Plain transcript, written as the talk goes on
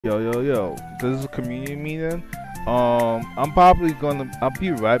Yo, yo, yo. This is a community meeting. I'll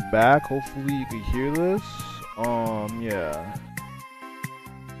be right back. Hopefully you can hear this. Yeah.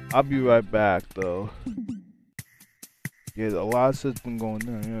 I'll be right back though. Yeah, a lot of shit's been going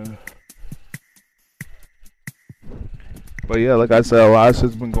down, yeah. But yeah, like I said, a lot of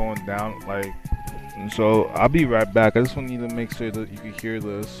shit's been going down, and so I'll be right back. I just want you to make sure that you can hear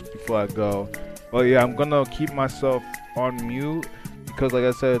this before I go. But yeah, I'm gonna keep myself on mute because, like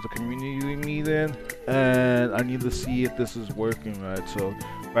I said, it's a community meeting, and I need to see if this is working right. So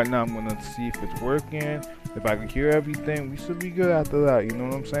right now, I'm gonna see if it's working. If I can hear everything, we should be good after that. You know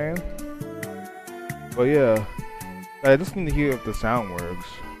what I'm saying? But yeah, I just need to hear if the sound works.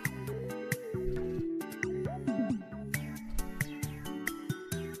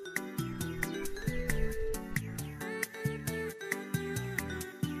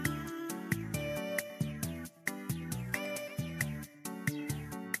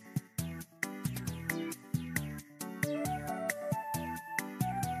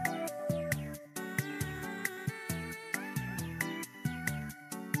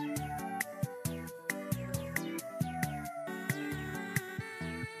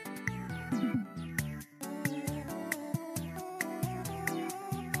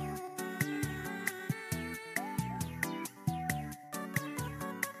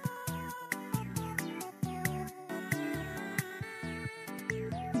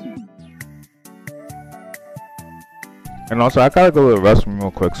 And also, I gotta go to the restroom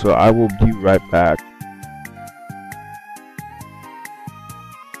real quick, so I will be right back.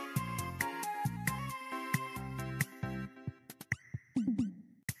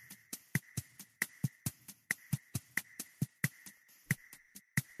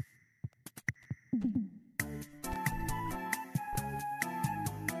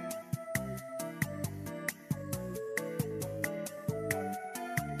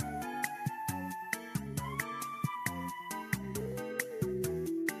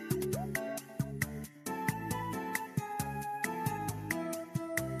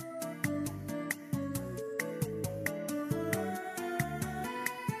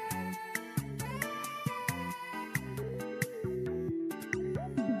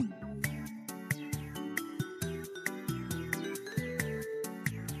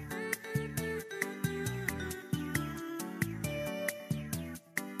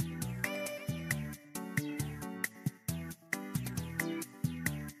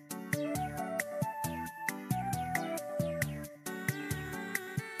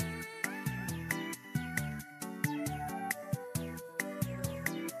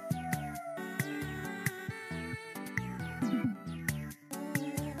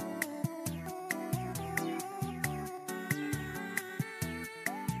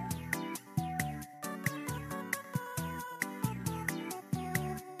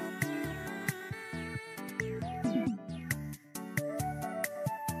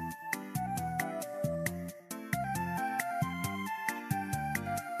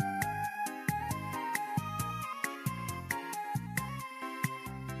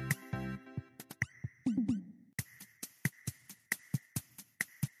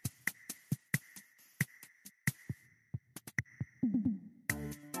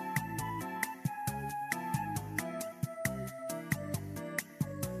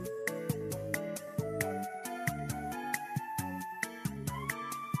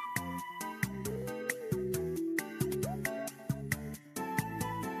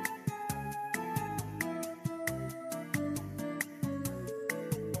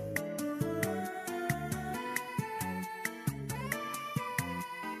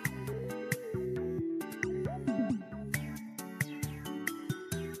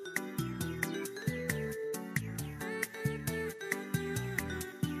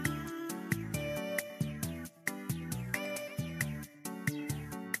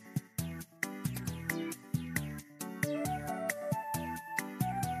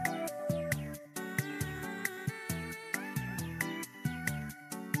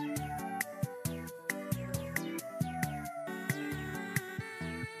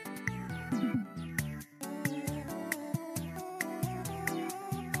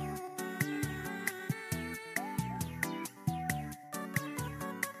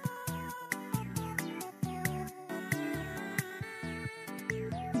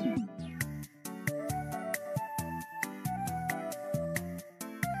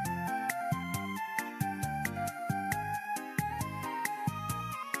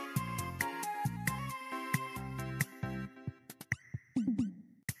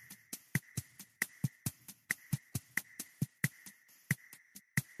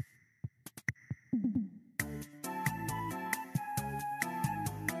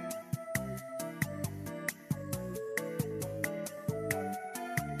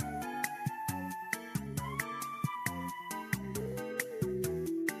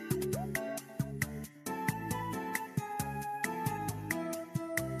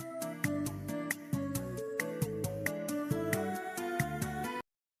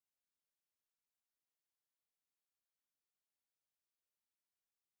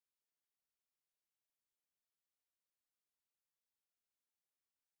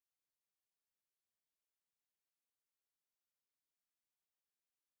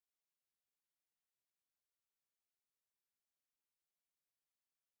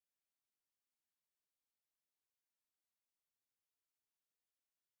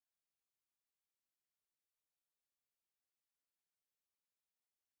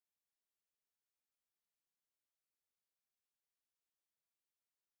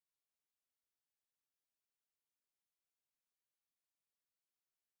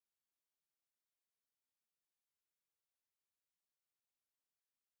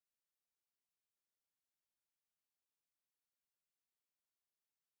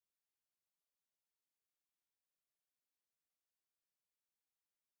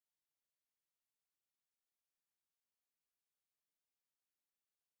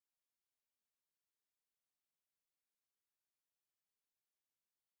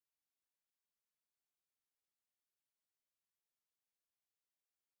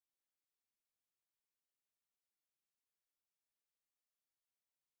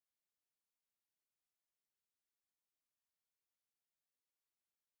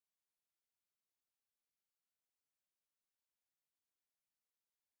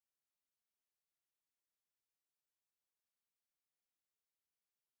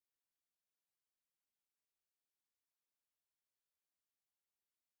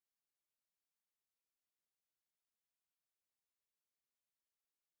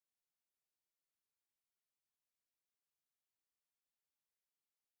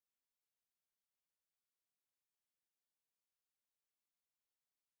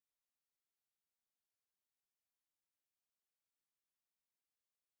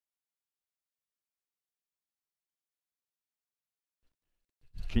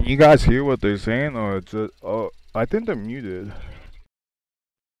 Can you guys hear what they're saying, or just? Oh, I think they're muted.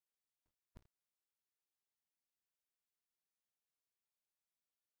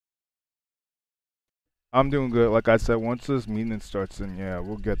 I'm doing good. Like I said, once this meeting starts, then yeah,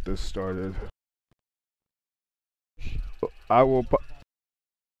 we'll get this started. I will.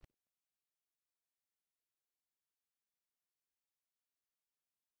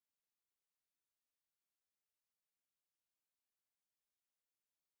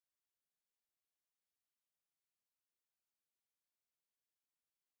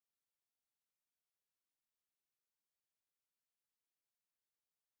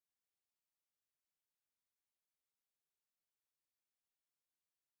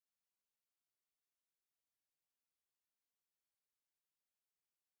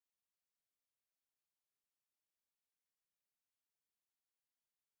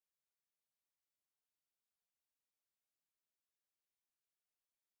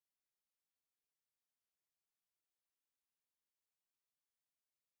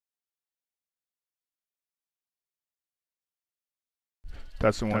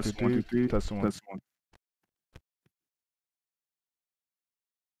 Testing one, two, three. Testing one.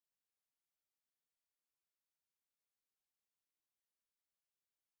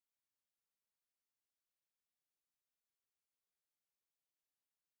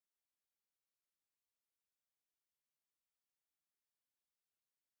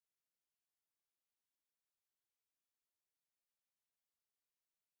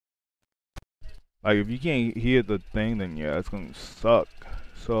 Like if you can't hear the thing, then yeah, it's gonna suck.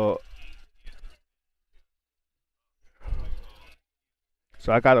 So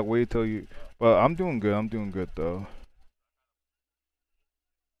I gotta wait till you. But I'm doing good. I'm doing good though.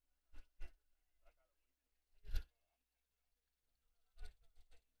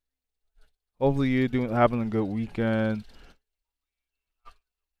 Hopefully you're having a good weekend.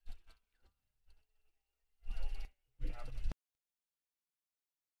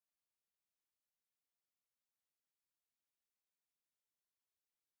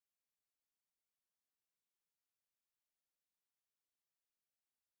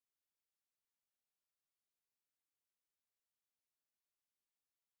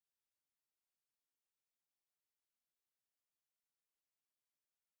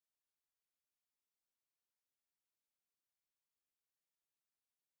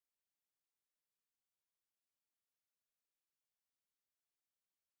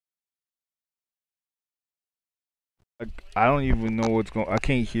 I don't even know what's going. I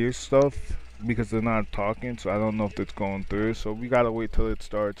can't hear stuff because they're not talking, so I don't know if it's going through. So we gotta wait till it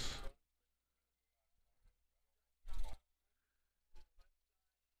starts.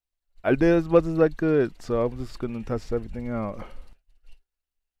 I did as much as I could, so I'm just gonna test everything out.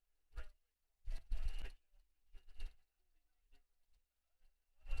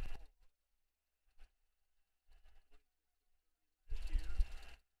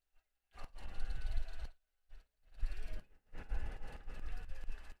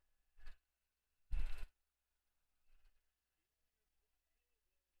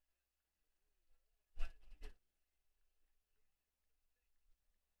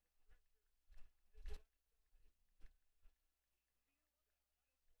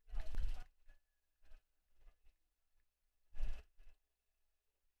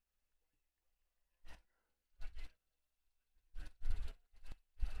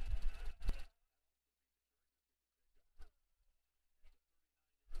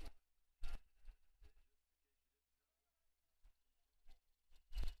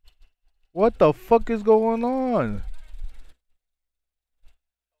 What the fuck is going on?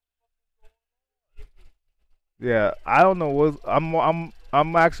 Yeah, I don't know what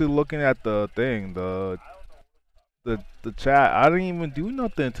I'm actually looking at the thing, the chat. I didn't even do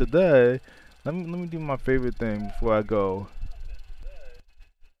nothing today. Let me do my favorite thing before I go.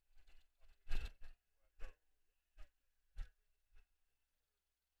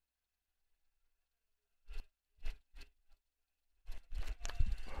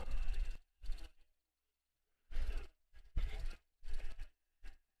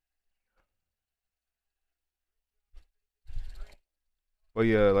 But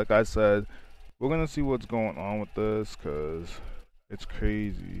yeah, like I said, we're gonna see what's going on with this, cause it's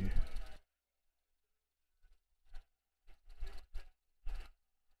crazy.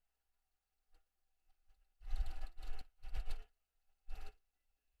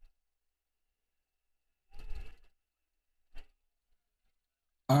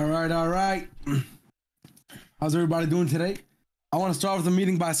 All right, all right. How's everybody doing today? I want to start with the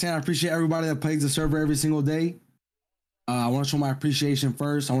meeting by saying I appreciate everybody that plays the server every single day. I want to show my appreciation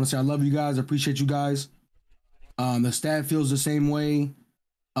first. I want to say I love you guys. I appreciate you guys. The staff feels the same way.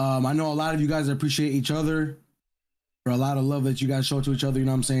 I know a lot of you guys appreciate each other for a lot of love that you guys show to each other. You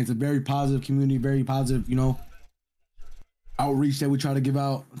know what I'm saying? It's a very positive community, very positive, outreach that we try to give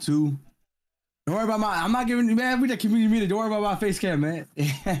out too. Don't worry about I'm not giving you, man, we the community meeting. Don't worry about my face cam, man.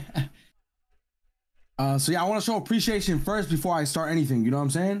 So yeah, I want to show appreciation first before I start anything. You know what I'm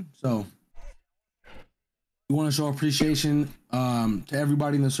saying? So we want to show appreciation to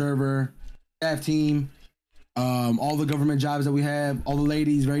everybody in the server, staff team, all the government jobs that we have, all the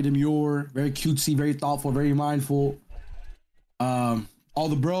ladies, very demure, very cutesy, very thoughtful, very mindful. All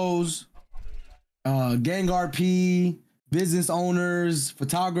the bros, gang RP, business owners,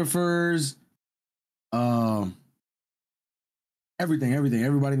 photographers, everything,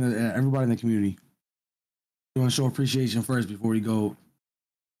 everybody in the community. We want to show appreciation first before we go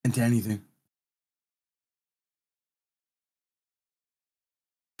into anything.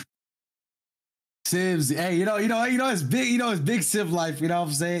 Civs, hey, it's big, it's big Civ life, you know what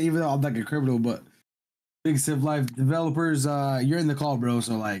I'm saying? Even though I'm like a criminal, but big Civ life developers, you're in the call, bro.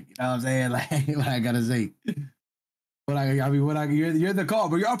 So like, you know what I'm saying? Like, what I gotta say. You're in the call,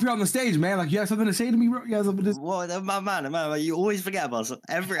 but you're up here on the stage, man. Like, you have something to say to me, bro? You have something to say? Well, my man, you always forget about us.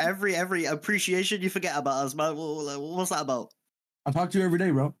 Every appreciation, you forget about us, man. What's that about? I talk to you every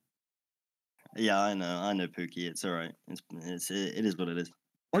day, bro. Yeah, I know, Pookie. It's all right. It is what it is.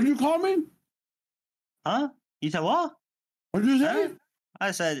 What did you call me? Huh? You said what? What did you say?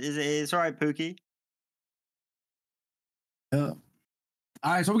 I said, it's all right, Pookie. Yeah.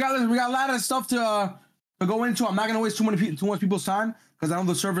 All right, so we got a lot of stuff to go into. I'm not gonna waste too much people's time because I know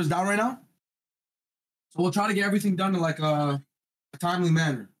the server's down right now. So we'll try to get everything done in like a timely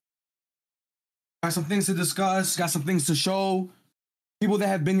manner. Got some things to discuss. Got some things to show. People that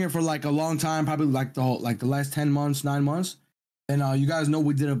have been here for like a long time, probably like the last 10 months, 9 months. And you guys know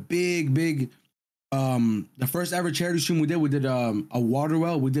we did a big the first ever charity stream we did a water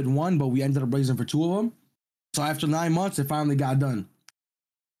well. We did one, but we ended up raising for 2 of them. So after 9 months, it finally got done.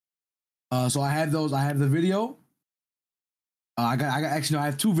 So I have those. I have the video. I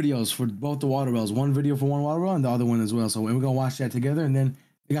have 2 videos for both the water wells. One video for one water well and the other one as well. So we're gonna watch that together, and then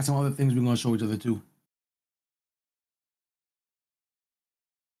we got some other things we're gonna show each other too.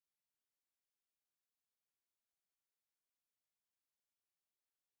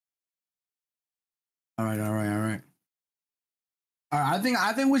 All right.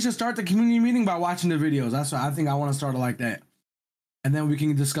 I think we should start the community meeting by watching the videos. That's what I think. I want to start it like that, and then we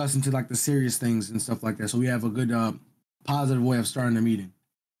can discuss into like the serious things and stuff like that. So we have a good positive way of starting the meeting.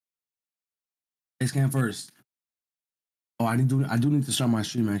 Let's scan first. Oh, I do need to start my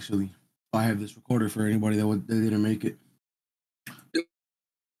stream actually. I have this recorded for anybody that didn't make it. Do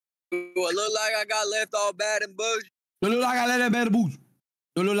it look like I got left all bad and bush? Do it look like I left down bad and booze?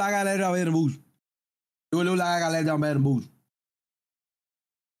 Do it look like I left down bad and booze? Do it look like I got left down bad and booze?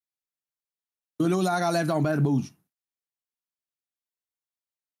 Do it look like I left down bad and booze?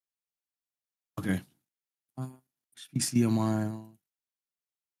 Okay. PC on my own.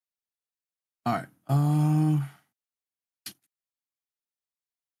 All right.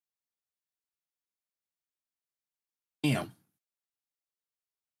 Damn.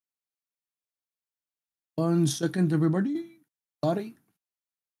 1 second, everybody. Sorry.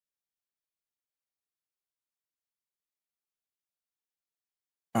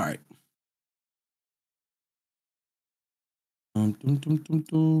 All right. All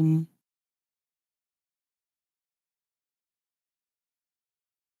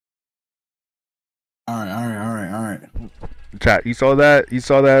right. Chat, you saw that? You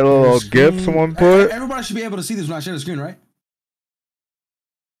saw that little GIF someone put? Everybody should be able to see this when I share the screen, right?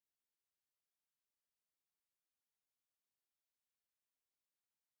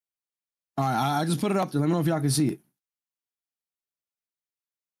 All right, I just put it up there. Let me know if y'all can see it.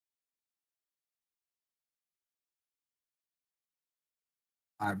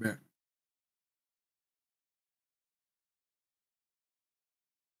 I bet.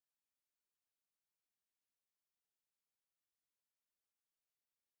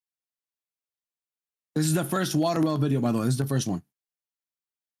 This is the first water well video, by the way. This is the first one.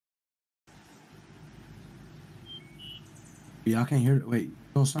 Yeah, I can't hear it. Wait,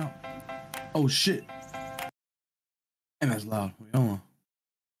 no sound. Oh shit. Damn, that's loud. Wait, hold on.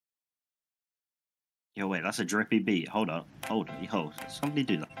 Yo, wait, that's a drippy beat. Hold up. Yo, somebody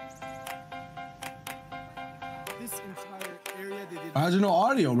do that. This entire area they did. How's there no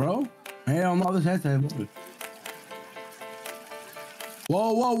audio, bro? Hell no, this headset.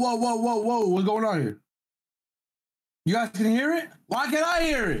 Whoa. What's going on here? You guys can hear it? Why can't I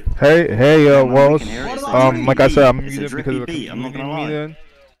hear it? Hey, Walls. Like I said, I'm It's a muted because of the drippy beat, I'm not gonna lie. meeting.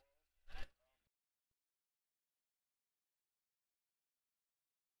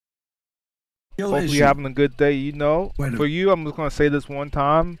 Hopefully issue. you're having a good day. You know, Wait a for you, I'm just gonna say this one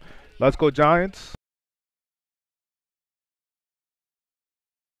time. Let's go Giants.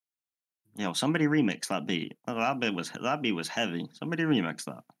 Yo, somebody remix that beat. Oh, that beat was heavy. Somebody remix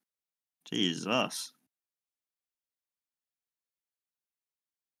that. Jesus.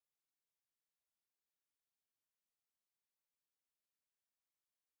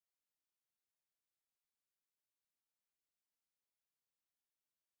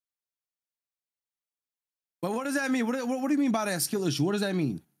 But what does that mean? What do you mean by that skill issue? What does that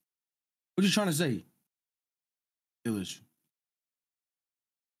mean? What are you trying to say? Skill issue.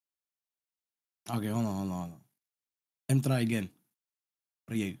 Okay, hold on. Let me try again.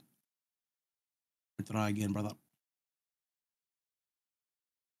 Let me try again, brother.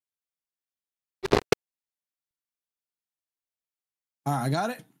 All right, I got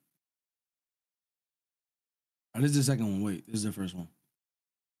it. All right, this is the second one. Wait, this is the first one.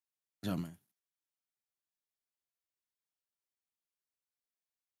 Good job, man.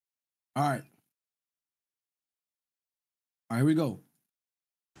 All right. All right, here we go.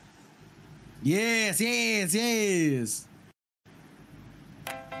 Yes. This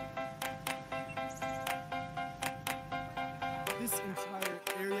entire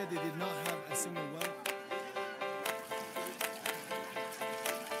area, they did not have a single well.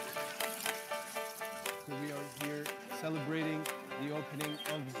 So we are here celebrating the opening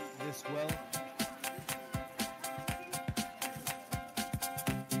of this well.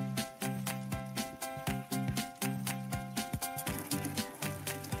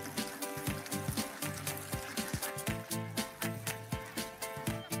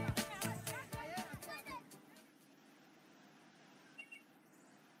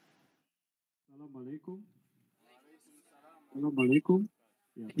 Assalamu alaikum. Yeah. Assalamu alaikum.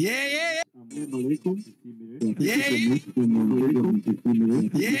 Yeah. In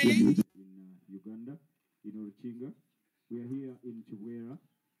Uganda, in Orchinga. We are here in Chiwera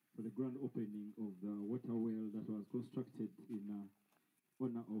for the grand opening of the water well that was constructed in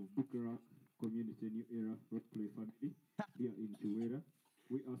honor of Bukara Community New Era Roleplay family here in Chiwera.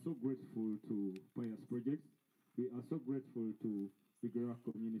 We are so grateful to Pious Projects. We are so grateful to Bukara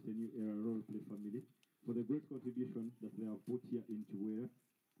Community New Era Roleplay family for the great contribution that they have put here in Chiwera.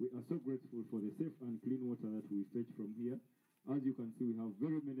 We are so grateful for the safe and clean water that we fetch from here. As you can see, we have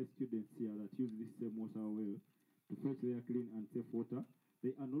very many students here that use this same water well to fetch their clean and safe water.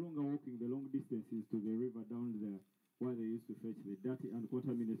 They are no longer walking the long distances to the river down there where they used to fetch the dirty and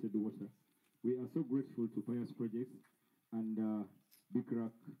contaminated water. We are so grateful to Pious Projects and Big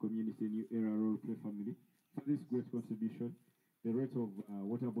Rock Community New Era Roleplay family for this great contribution. The rate of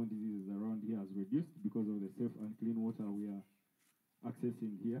waterborne diseases around here has reduced because of the safe and clean water we are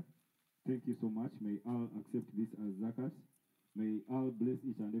accessing here. Thank you so much. May Allah accept this as zakat. May Allah bless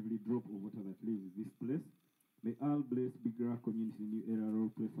each and every drop of water that leaves this place. May Allah bless Big Rock Community New Era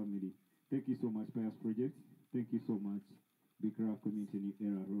Roleplay family. Thank you so much, Pious Project. Thank you so much, Big Rock Community New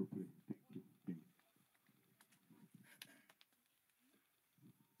Era Roleplay. Thank you.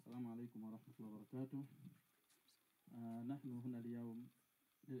 السلام عليكم ورحمة الله وبركاته. نحن هنا اليوم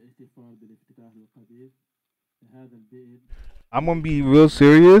للاحتفال بالافتتاح الكبير لهذا البئر. I'm gonna be real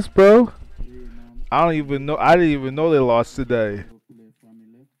serious, bro. I didn't even know they lost today.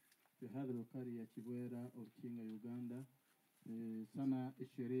 في هذه القرية كبيرة أوركينغا يوغندا سنة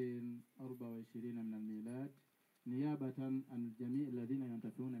 2024 من الميلاد نيابة عن الجميع الذين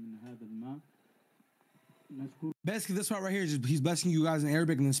ينتفعون من هذا الماء. Basically, this part right here is just, he's blessing you guys in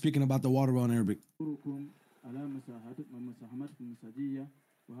Arabic and then speaking about the water well in Arabic. على مساهمتكم السجية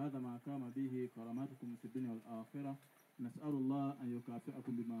وهذا ما قام به كراماتكم في الدنيا والآخرة. نسأل الله أن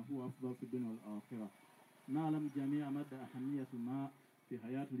يكافئكم بما هو أفضل في الدنيا والآخرة. نعلم جميع مدى أهمية الماء في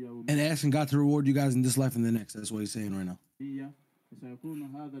حياة اليوم. And asking God to reward you guys in this life and the next. That's what he's saying right now. سيكون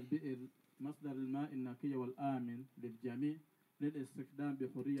هذا البئر مصدر الماء النقي والآمن للجميع للاستخدام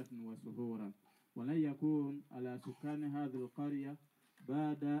بحرية وسهولة. ولن يكون على سكان هذه القرية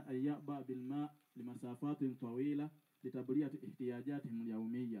بعد أن يأبى بالماء لمسافات طويلة لتبرية احتياجاتهم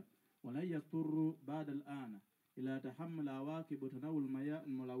اليومية. ولن يضطروا بعد الآن إلى تحمل عواقب تناول المياه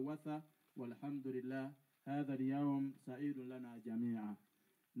الملوثة. والحمد لله هذا اليوم سعيد لنا جميعا.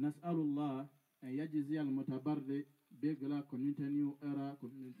 نسأل الله أن يجزي المتبرع بيغلا كوميونتي نيو إيرا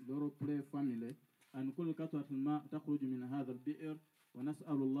روبلاي فاميلي أن كل قطرة الماء تخرج من هذا البئر.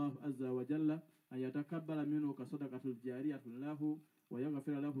 ونسأل الله عز وجل أن يتقبل منه كصدقة الجارية له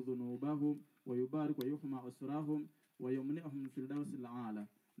ويغفر له ذنوبهم ويبارك ويحمى أسرهم ويمنعهم في الدوس الأعلى.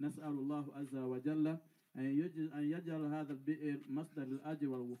 نسأل الله عز وجل أن يجعل هذا البئر مصدر الأجر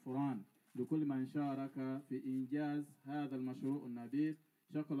والغفران لكل من شارك في إنجاز هذا المشروع النبيل.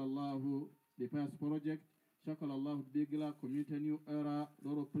 شكر الله the PIAS project. شكر الله بيجلا community new era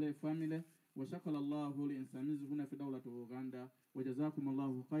role play family وشكر الله لإنسانيز هنا في دولة أوغندا وجزاكم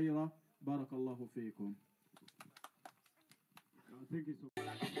الله خيرا بارك الله فيكم. Thank you so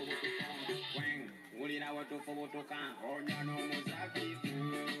much. Thank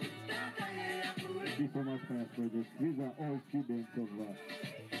you so much for your project. These are all students of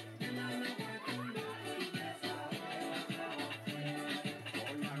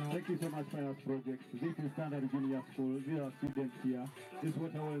Thank you so much for your project. This is Standard Junior School. These are students here. This is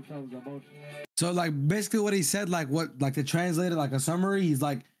what our sounds about. So like basically what he said, like the translator, like a summary, he's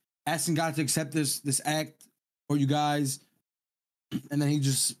like asking God to accept this act for you guys. And then he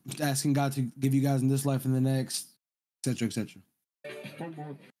just asking God to give you guys in this life and the next, etc., etc.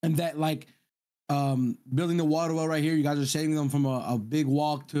 And that like building the water well right here, you guys are saving them from a big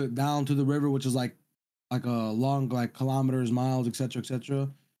walk down to the river, which is like a long like kilometers, miles, etc.,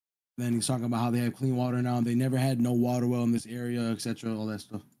 etc. Then he's talking about how they have clean water now. They never had no water well in this area, etc. All that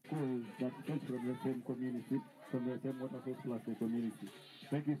stuff. Schools that come from the same community, from the same water source plus the community.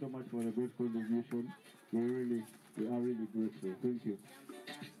 Thank you so much for the great contribution. We are really grateful. Thank you.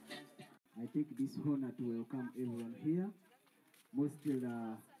 I take this honor to welcome everyone here, mostly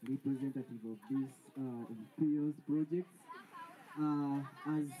the representative of this PIAS projects.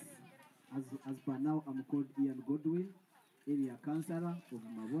 As per now, I'm called Ian Godwin, area councillor of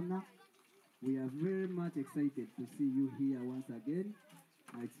Mabona. We are very much excited to see you here once again.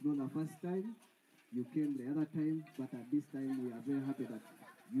 It's not the first time. You came the other time, but at this time we are very happy that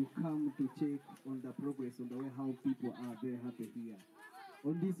you come to check on the progress on the way how people are very happy here.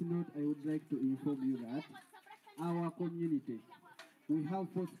 On this note, I would like to inform you that our community, we have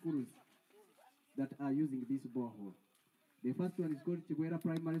 4 schools that are using this borehole. The first one is called Chibwera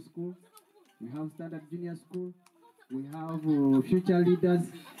Primary School. We have Standard Junior School. We have Future Leaders.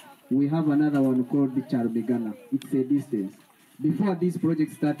 We have another one called the Charbigana. It's a distance. Before this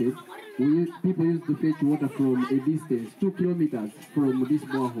project started, people used to fetch water from a distance, 2 kilometers from this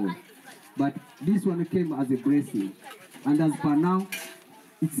borehole. But this one came as a blessing. And as per now,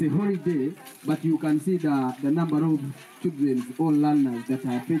 it's a holiday, but you can see the number of children or learners that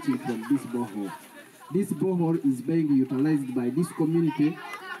are fetching from this borehole. This borehole is being utilized by this community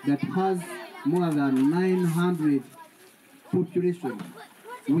that has more than 900 population.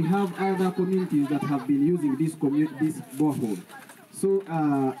 We have other communities that have been using this borehole. So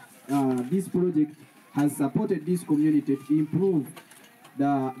this project has supported this community to improve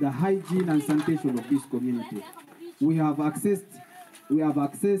the hygiene and sanitation of this community. We have accessed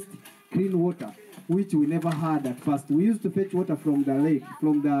clean water, which we never had at first. We used to fetch water from the lake,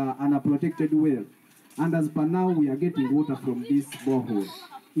 from the unprotected well. And as per now, we are getting water from this borehole.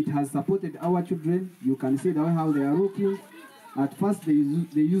 It has supported our children. You can see the way how they are looking. At first, they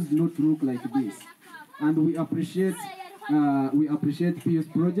used not to look like this. And we appreciate PIAS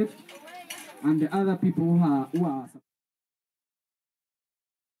project and the other people who are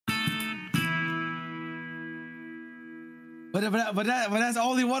But that's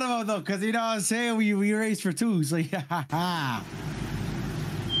only one of them though, because you know what I'm saying, we raced for 2, so yeah.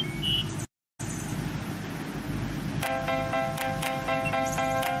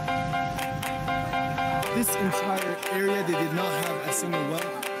 This entire area, they did not have a single well.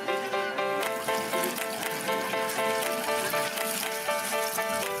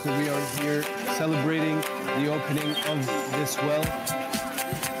 So we are here celebrating the opening of this well.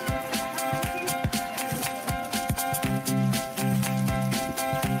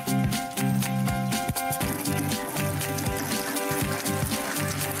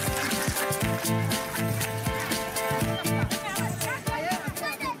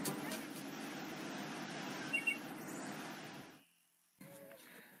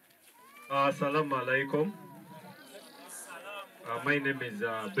 Assalamu alaikum. My name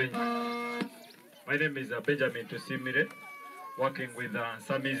is Benjamin Tusimire, working with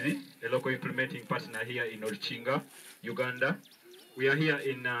Samizi, a local implementing partner here in Orchinga, Uganda. We are here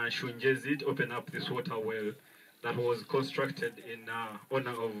in Shunjezi to open up this water well that was constructed in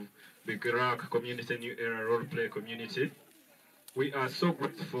honor of Bigrak Community New Era Role Play Community. We are so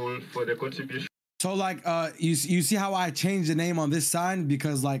grateful for the contribution. So like you see how I changed the name on this sign,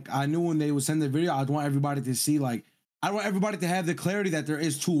 because like I knew when they would send the video, I'd want everybody to see, like I want everybody to have the clarity that there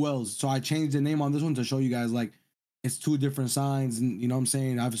is 2 wells. So I changed the name on this one to show you guys like it's 2 different signs, and you know what I'm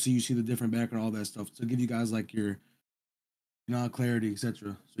saying? Obviously you see the different background, all that stuff, to give you guys like your clarity,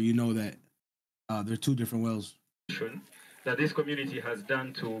 etc. So you know that there are 2 different wells. That this community has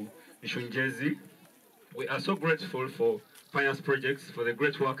done to Shunjezi. We are so grateful for PIAS projects, for the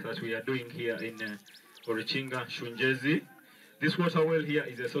great work that we are doing here in Orichinga, Shunjezi. This water well here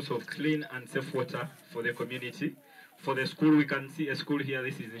is a source of clean and safe water for the community. For the school, we can see a school here.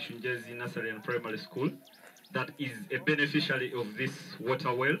 This is Nshunjezi Nursery and Primary School. That is a beneficiary of this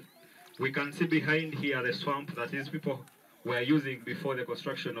water well. We can see behind here the swamp that these people were using before the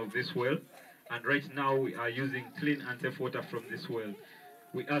construction of this well. And right now we are using clean and safe water from this well.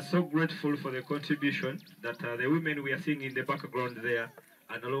 We are so grateful for the contribution that the women we are seeing in the background there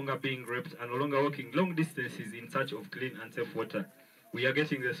are no longer being raped and no longer walking long distances in search of clean and safe water. We are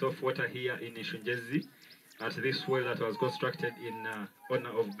getting the safe water here in Nshunjezi at this well that was constructed in honor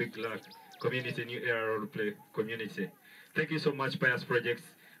of Big Lac Community New Era Roleplay Community. Thank you so much, Pious Projects.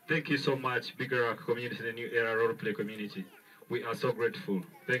 Thank you so much, Big Lac Community New Era Roleplay Community. We are so grateful.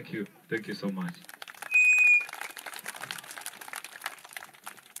 Thank you. Thank you so much.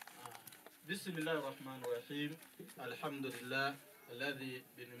 بسم الله الرحمن الرحيم الحمد لله الذي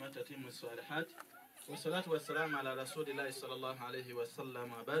بنعمته تتم الصالحات والصلاة والسلام على رسول الله صلى الله عليه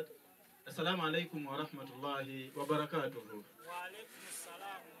وسلم وبعد السلام عليكم ورحمة الله وبركاته. وعليكم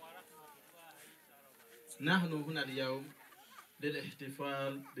السلام ورحمة الله. نحن هنا اليوم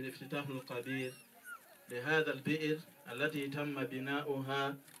للاحتفال بالافتتاح الكبير لهذا البئر التي تم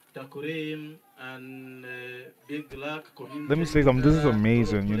بناؤها تكريم and Big Lac community. Let me say something. This is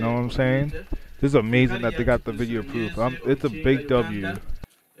amazing. You know what I'm saying? This is amazing that they got the video proof. It's a big W.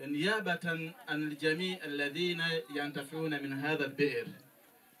 نيابة عن الجميع الذين ينتفعون من هذا البئر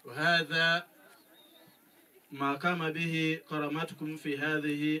وهذا ما قام به كرامتكم في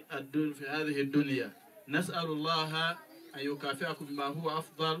هذه الدنيا. نسأل الله أن يكافئكم بما هو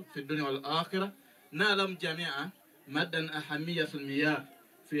أفضل في الدنيا والآخرة. نعلم جميعا مدى أهمية المياه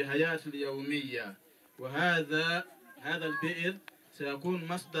في حياة اليومية وهذا البئر سيكون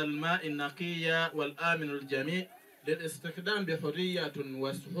مصدر الماء النقي والآمن للجميع للاستخدام بحرية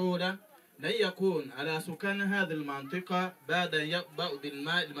وسهولة. لن يكون على سكان هذه المنطقة بعد أن يبدأ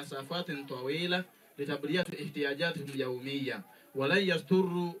بالماء لمسافات طويلة لتبرية احتياجاتهم اليومية ولن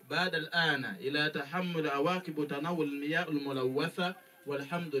يضطروا بعد الآن إلى تحمل عواقب تناول المياه الملوثة.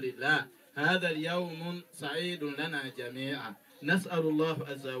 والحمد لله هذا اليوم سعيد لنا جميعا. نسأل الله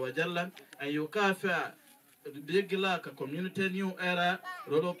عز وجل أن يكافئ Big Lac Community New Era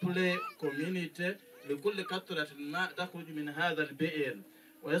Roleplay Community لكل قطرة الماء تخرج من هذا البئر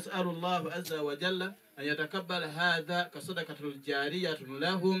ويسأل الله عز وجل أن يتقبل هذا كصدقة الجارية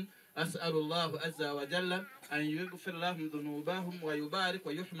لهم. أسأل الله عز وجل أن يغفر لهم ذنوبهم ويبارك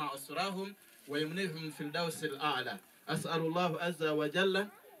ويحمى أسرهم ويمنحهم في الدوس الأعلى. أسأل الله عز وجل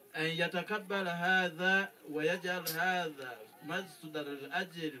أن يتقبل هذا ويجعل هذا مصدر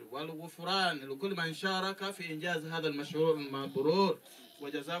الأجر والغفران لكل من شارك في إنجاز هذا المشروع المبرور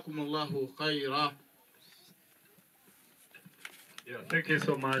وجزاكم الله خيرا. Yeah, thank you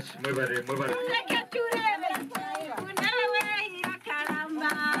so much.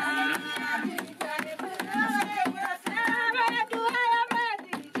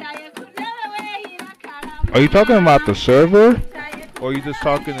 Are you talking about the server? Or are you just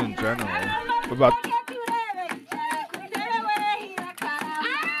talking in general? About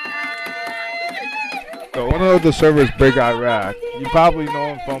the owner of the server is Big Iraq. You probably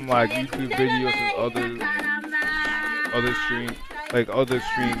know him from like YouTube videos and other streams, like other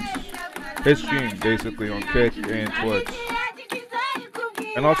streams. His stream basically on Kick and Twitch.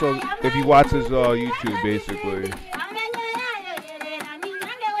 And also if he watches YouTube basically.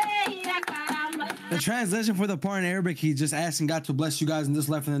 The translation for the part in Arabic, he just asked and God to bless you guys in this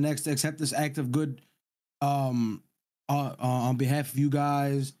life and the next to accept this act of good on behalf of you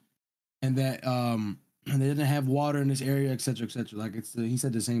guys, and that they didn't have water in this area, etc., etc. Like he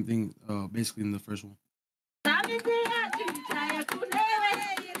said the same thing basically in the first one.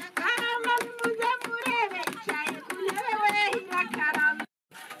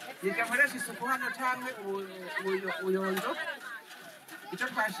 icyo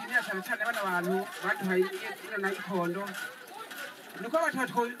twashimira cyane cyane bano bantu baduhaye ino na ikondo nuko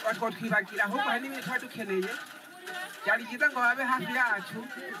batwotwibagira ahubwo hari n'ibindi tuba dukeneye byari byiza ngo babe hafi yacu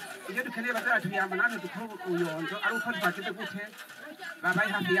ibyo dukeneye bazaratuyamba natwe dukora ubuyonzo ari uko twagize gute babaye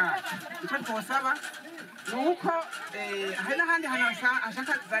hafi yacu. Icyo twosaba ni uko hari n'ahandi hantu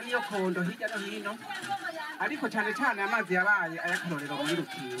hashaka zaniyo kondo hirya no hino ariko cyane cyane amazi yabaye ayakarorero muri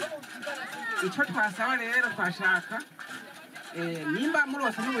Rukinga. Icyo twasaba rero twashaka nimba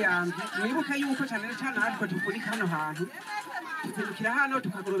murose n'ubuyambi mwibuke yuko cyane cyane natwe tuvurika hano hantu tukirukira hano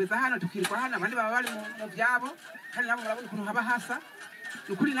tukagorobeza hano tukirwa hano abandi baba bari mu byabo kandi nabo murabona ukuntu haba hasa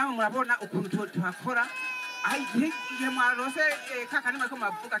ukuri nabo murabona ukuntu tuhakora igihe mwarose kakanima ko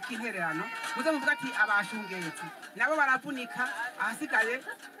mavuga k'intererano muze muvuga ati abashungetsi nabo baravunika ahasigaye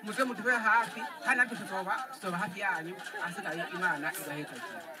muze mutube hafi kandi natwe tuzoba hafi yanyu ahasigaye imana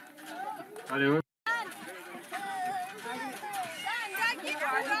igahekakira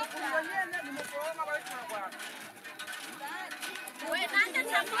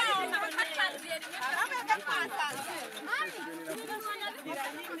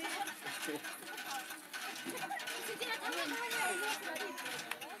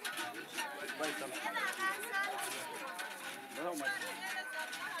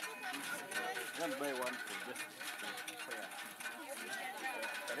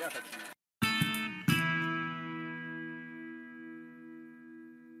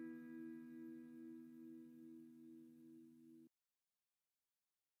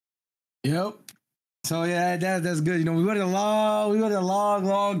Yep. So yeah, that's good. You know, we waited a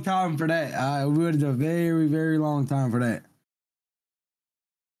long time for that. We waited a very, very long time for that.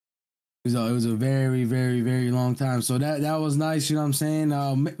 It was a very, very, very long time. So that was nice. You know what I'm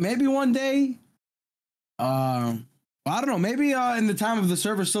saying? Maybe one day. I don't know. Maybe in the time of the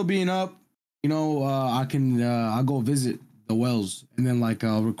server still being up, you know, I'll go visit the wells and then like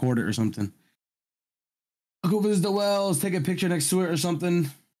I'll record it or something. I'll go visit the wells, take a picture next to it or something.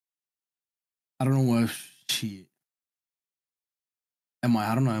 I don't know what shit. I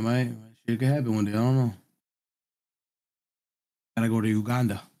don't know. Shit could happen one day. I don't know. Gotta go to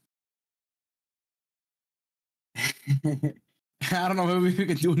Uganda. I don't know. Maybe we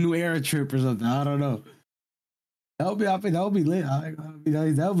could do a new era trip or something. I don't know. That would be lit.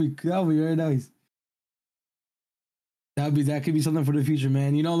 That would be very nice. That could be something for the future,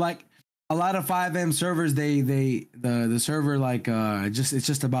 man. You know, like a lot of 5M servers, the server like it's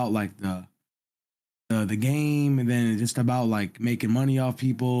just about like the game, and then it's just about like making money off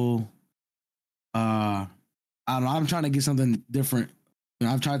people. I don't know. I'm trying to get something different. You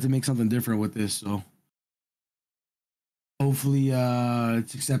know, I've tried to make something different with this, so hopefully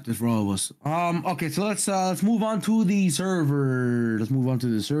it's accepted for all of us. Okay, so let's move on to the server. Let's move on to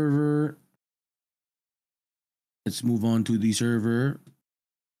the server. Move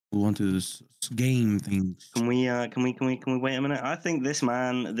on to this game things. Can we wait a minute? I think this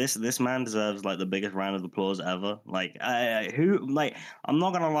man deserves like the biggest round of applause ever. Like I'm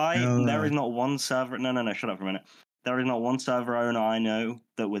not gonna lie, there is not one server. No, shut up for a minute. There is not one server owner I know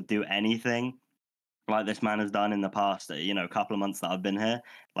that would do anything like this man has done in the past, you know, couple of months that I've been here,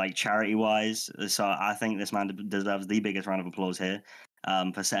 like charity wise. So I think this man deserves the biggest round of applause here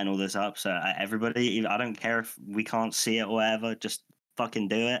for setting all this up. So everybody, I don't care if we can't see it or whatever, just fucking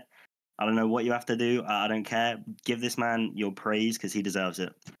do it. I don't know what you have to do. I don't care. Give this man your praise because he deserves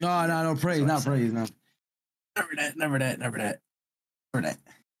it. No praise, not praise, no. Never that.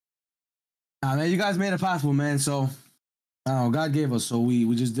 Nah, man, you guys made it possible, man. So, God gave us, so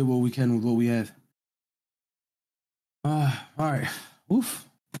we just did what we can with what we have. All right. Oof.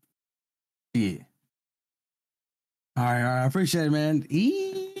 Yeah. All right. I appreciate it, man.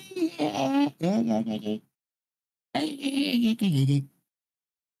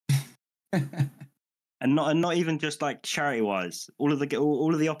 And not even just like charity wise. All of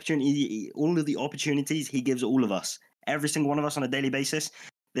the opportunities he gives all of us, every single one of us on a daily basis.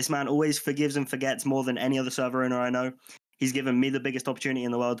 This man always forgives and forgets more than any other server owner I know. He's given me the biggest opportunity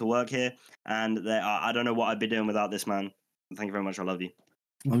in the world to work here, and I don't know what I'd be doing without this man. Thank you very much. I love you.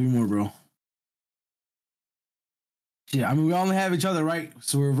 Love you more, bro. Yeah, I mean, we only have each other, right?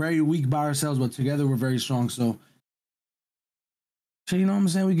 So we're very weak by ourselves, but together we're very strong. So you know what I'm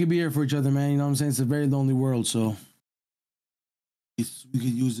saying? We could be here for each other, man. You know what I'm saying? It's a very lonely world, so we could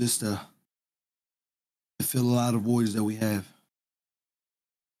use this to fill a lot of voids that we have.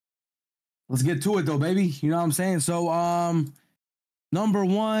 Let's get to it, though, baby. You know what I'm saying? So, number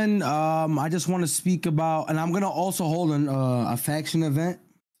one, I just want to speak about, and I'm gonna also hold a faction event,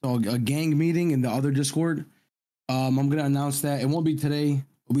 so a gang meeting in the other Discord. I'm gonna announce that it won't be today;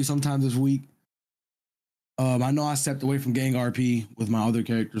 it'll be sometime this week. I know I stepped away from gang RP with my other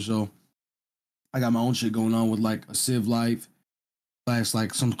character, so I got my own shit going on with like a civ life,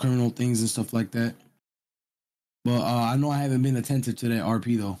 like some criminal things and stuff like that. But I know I haven't been attentive to that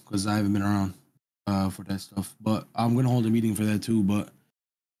RP though, because I haven't been around for that stuff. But I'm gonna hold a meeting for that too. But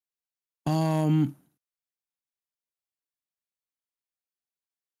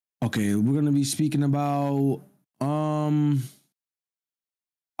okay, we're gonna be speaking about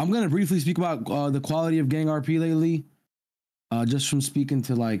I'm gonna briefly speak about the quality of gang RP lately. Just from speaking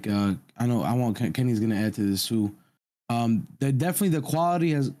to like Kenny's gonna add to this too. Definitely the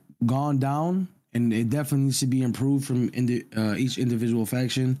quality has gone down, and it definitely needs to be improved from each individual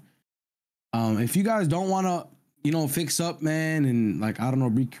faction. If you guys don't want to, you know, fix up, man, and like, I don't know,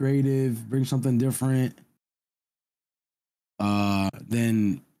 be creative, bring something different,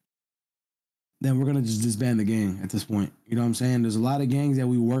 then we're gonna just disband the gang at this point. You know what I'm saying? There's a lot of gangs that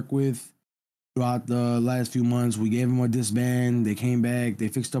we work with throughout the last few months. We gave them a disband. They came back. They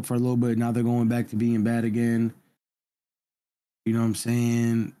fixed up for a little bit. Now they're going back to being bad again. You know what I'm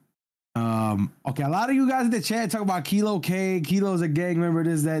saying? Okay, a lot of you guys in the chat talk about Kilo K. Kilo's a gang member,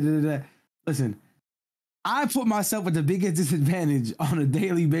 this, that. Listen, I put myself at the biggest disadvantage on a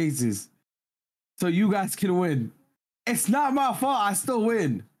daily basis so you guys can win. It's not my fault. I still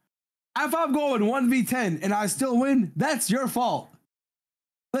win. If I'm going 1v10 and I still win, that's your fault.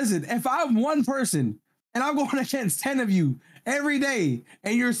 Listen, if I'm one person and I'm going against 10 of you every day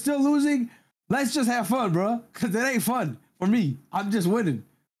and you're still losing, let's just have fun, bro. Because it ain't fun for me. I'm just winning.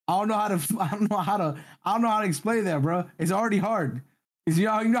 I don't know how to explain that, bro. It's already hard. You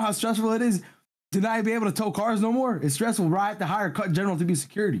know how stressful it is to not be able to tow cars no more? It's stressful, bro. I have to hire a cut general to be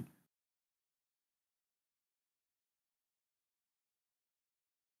security.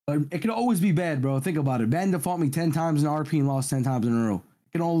 But it can always be bad, bro. Think about it. Band default me 10 times in RP and lost 10 times in a row.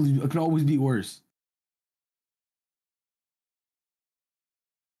 It can always be worse.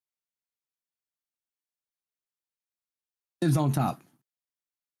 It's on top.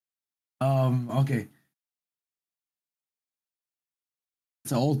 Okay.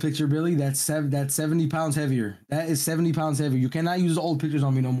 It's an old picture, Billy. That's 70 pounds heavier. That is 70 pounds heavier. You cannot use old pictures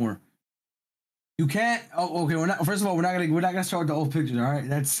on me no more. You can't. Oh, okay. First of all, we're not gonna start with the old pictures. All right.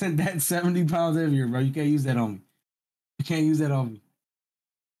 That's 70 pounds heavier, bro. You can't use that on me. You can't use that on me.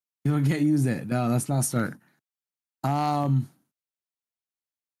 You can't use that. No, let's not start.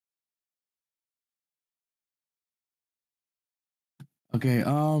 Okay.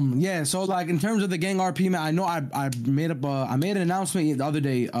 Yeah. So like in terms of the gang RP, man, I know I made an announcement the other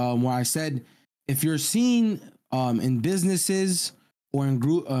day where I said if you're seen in businesses or in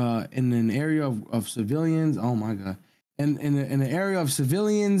group in an area of civilians, oh my god, in an area of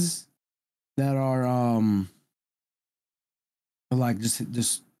civilians that are like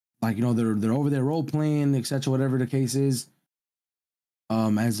just like, you know, they're over there role playing, etc., whatever the case is,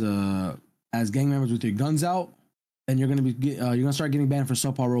 as gang members with your guns out, then you're gonna start getting banned for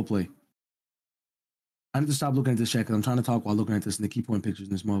subpar roleplay. I need to stop looking at this chat because I'm trying to talk while looking at this and they keep pointing pictures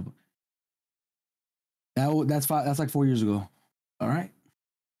in this motherfucker. That's like 4 years ago. All right.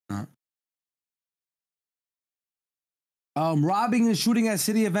 Robbing and shooting at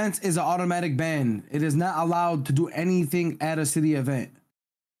city events is an automatic ban. It is not allowed to do anything at a city event.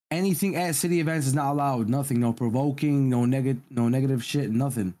 Anything at city events is not allowed. Nothing. No provoking. No negative shit.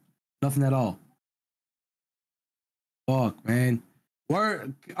 Nothing. Nothing at all. Fuck, man.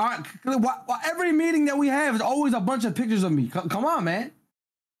 Every meeting that we have is always a bunch of pictures of me. Come on, man.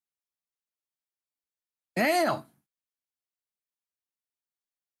 Damn.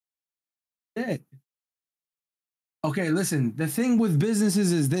 Yeah. Okay, listen. The thing with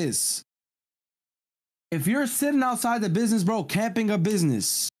businesses is this. If you're sitting outside the business, bro, camping a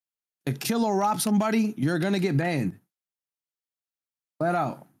business, to kill or rob somebody, you're gonna get banned. Flat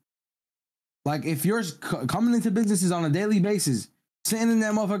out. Like, if you're coming into businesses on a daily basis, sitting in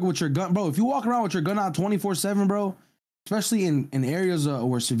that motherfucker with your gun, bro, if you walk around with your gun out 24/7, bro, especially in areas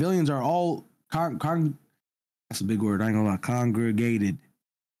where civilians are all that's a big word, I ain't gonna lie, congregated.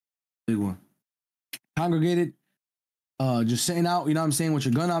 Big one. Congregated, just sitting out, you know what I'm saying, with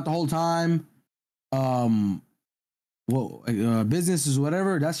your gun out the whole time. Businesses,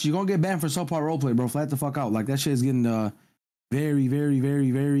 whatever, you're gonna get banned for subpar roleplay, bro. Flat the fuck out. Like, that shit is getting very, very,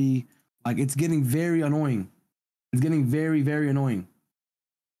 very, very, like, it's getting very annoying. It's getting very, very annoying.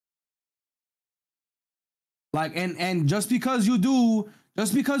 Like, and just because you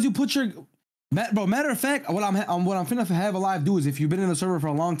put your, bro, matter of fact, what I'm finna have a live do is, if you've been in the server for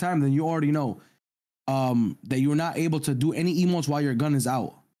a long time, then you already know that you're not able to do any emotes while your gun is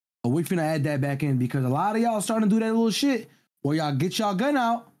out. But we're finna add that back in because a lot of y'all starting to do that little shit where y'all get y'all gun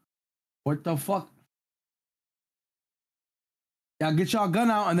out. What the fuck? Y'all get y'all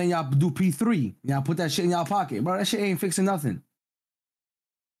gun out and then y'all do P3. Y'all put that shit in y'all pocket, bro. That shit ain't fixing nothing.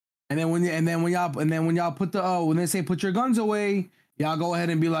 And then when y'all put the when they say put your guns away, y'all go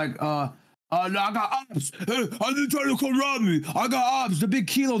ahead and be like, no, I got ops. Hey, I didn't try to come rob me. I got ops. The big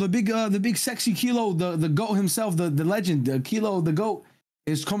Kilo, the big sexy Kilo, the goat himself, the legend, the Kilo, the goat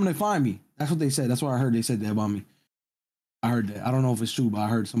is coming to find me. That's what they said. That's what I heard. They said that about me. I heard that. I don't know if it's true, but I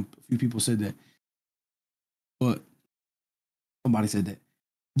heard a few people said that. But somebody said that.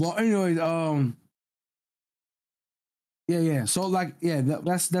 Well, anyways, yeah. So like, yeah,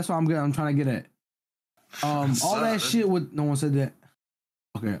 that's what I'm trying to get at. All that shit with no one said that.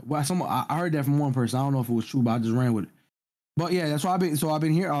 Okay. Well, I heard that from one person. I don't know if it was true, but I just ran with it. But yeah, that's why I've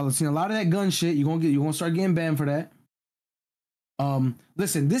been here. I've seen a lot of that gun shit. You're gonna start getting banned for that.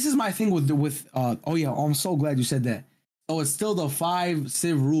 Listen, this is my thing with oh yeah, I'm so glad you said that. So it's still the 5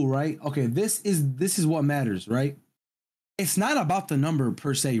 civ rule, right? Okay, this is what matters, right? It's not about the number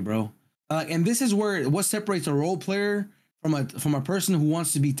per se, bro. And this is what separates a role player from a person who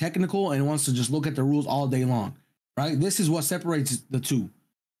wants to be technical and wants to just look at the rules all day long, right? This is what separates the two.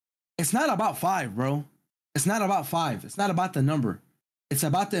 It's not about 5, bro. It's not about 5. It's not about the number. It's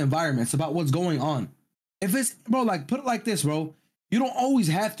about the environment. It's about what's going on. If it's, bro, like, put it like this, bro. You don't always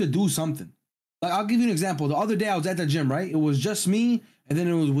have to do something. Like, I'll give you an example. The other day I was at the gym, right? It was just me, and then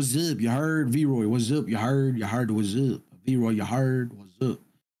it was what's up, you heard? V-Roy, what's up? You heard what's up? V-Roy, you heard what's up?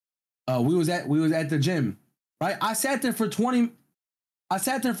 We was at the gym, right? I sat there for 20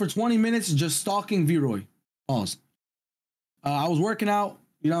 minutes just stalking V-Roy. Pause. I was working out,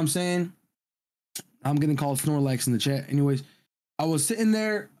 you know what I'm saying? I'm getting called Snorlax in the chat. Anyways, I was sitting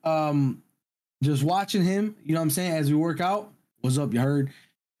there just watching him, you know what I'm saying, as we work out. What's up, you heard?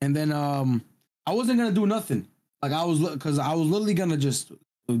 And then I wasn't gonna do nothing. Like I was literally gonna just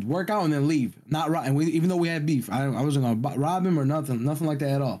work out and then leave. Not right. And even though we had beef, I wasn't gonna rob him or nothing like that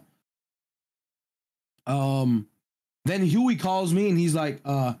at all. Then Huey calls me and he's like,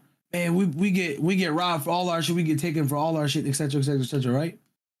 man, we get robbed for all our shit, we get taken for all our shit, etc., right?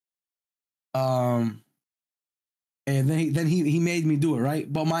 And then he made me do it,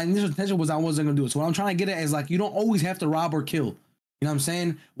 right? But my initial intention was I wasn't gonna do it. So what I'm trying to get at is, like, you don't always have to rob or kill. You know what I'm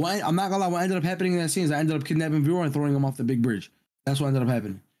saying? Well, I'm not gonna lie, what ended up happening in that scene is I ended up kidnapping V-Roy and throwing him off the big bridge. That's what ended up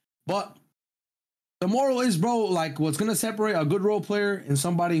happening. But the moral is, bro, like, what's gonna separate a good role player and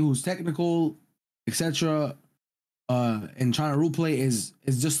somebody who's technical, etc., and trying to role play is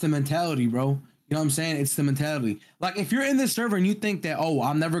just the mentality, bro. You know what I'm saying? It's the mentality. Like, if you're in this server and you think that, oh,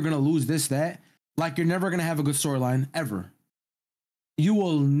 I'm never gonna lose this, that, like, you're never gonna have a good storyline ever. You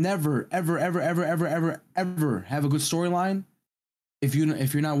will never, ever have a good storyline if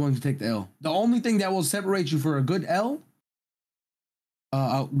you're not willing to take the L. The only thing that will separate you for a good L,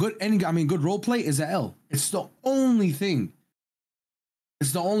 good role play is a L. It's the only thing.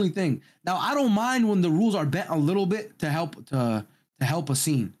 It's the only thing. Now, I don't mind when the rules are bent a little bit to help a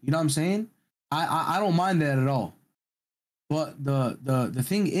scene. You know what I'm saying? I don't mind that at all. But the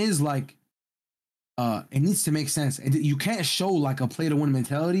thing is, like, it needs to make sense. You can't show like a play to win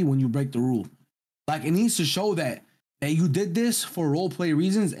mentality when you break the rule. Like, it needs to show that you did this for role play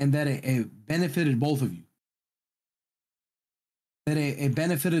reasons and that it benefited both of you. That it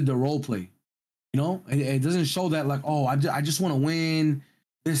benefited the role play. You know, it doesn't show that, like, oh, I just want to win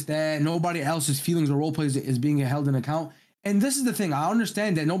this, that. Nobody else's feelings or role plays is being held in account. And this is the thing. I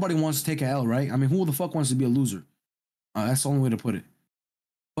understand that nobody wants to take an L, right? I mean, who the fuck wants to be a loser? That's the only way to put it.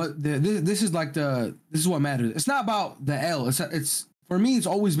 But this is what matters. It's not about the L. It's for me. It's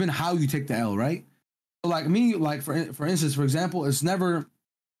always been how you take the L, right? So like me, like for instance, for example, it's never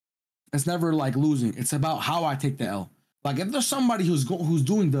like losing. It's about how I take the L. Like, if there's somebody who's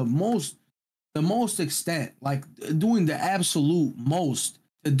doing the most extent, like doing the absolute most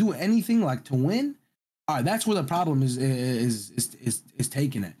to do anything, like to win, all right, that's where the problem is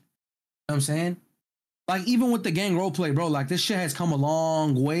taking it. You know what I'm saying? Like, even with the gang roleplay, bro, like, this shit has come a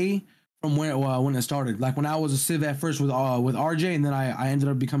long way from when it started. Like, when I was a civ at first with RJ, and then I ended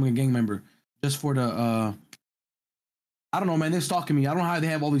up becoming a gang member just for the I don't know, man. They're stalking me. I don't know how they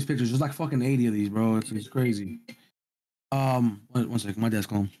have all these pictures. There's like fucking 80 of these, bro. It's crazy. One second, my dad's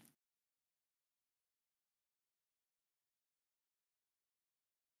calling.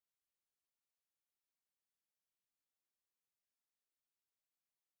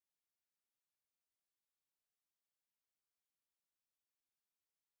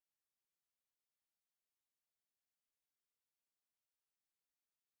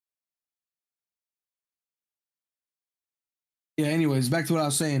 Yeah, anyways, back to what I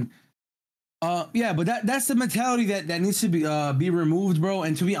was saying. Yeah, but that's the mentality that needs to be removed, bro.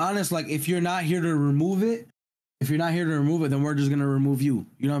 And to be honest, like, if you're not here to remove it, then we're just gonna remove you.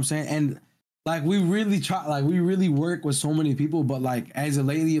 You know what I'm saying? And like, we really work with so many people, but like, as a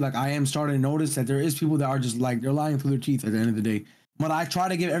lady, like, I am starting to notice that there is people that are just like, they're lying through their teeth at the end of the day. But I try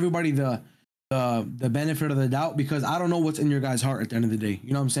to give everybody the benefit of the doubt, because I don't know what's in your guys' heart at the end of the day.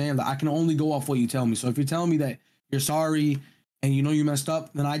 You know what I'm saying? Like, I can only go off what you tell me. So if you're telling me that you're sorry and you know you messed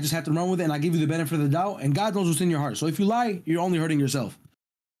up, then I just have to run with it, and I give you the benefit of the doubt, and God knows what's in your heart. So if you lie, you're only hurting yourself.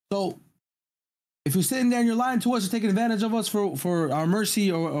 So if you're sitting there and you're lying to us or taking advantage of us for our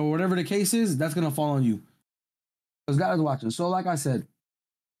mercy or whatever the case is, that's gonna fall on you, because God is watching. So like I said,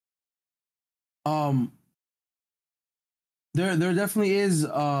 there definitely is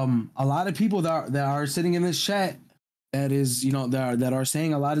a lot of people that are sitting in this chat that is, you know, that are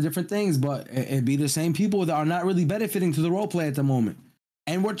saying a lot of different things, but it be the same people that are not really benefiting to the role play at the moment.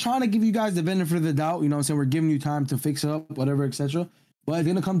 And we're trying to give you guys the benefit of the doubt, you know what I'm saying? We're giving you time to fix it up, whatever, etc. But it's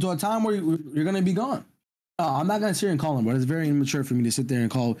gonna come to a time where you're gonna be gone. I'm not gonna sit here and call them, but it's very immature for me to sit there and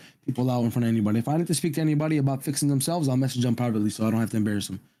call people out in front of anybody. If I need to speak to anybody about fixing themselves, I'll message them privately so I don't have to embarrass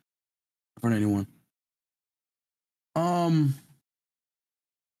them in front of anyone.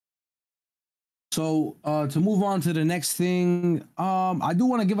 So to move on to the next thing, I do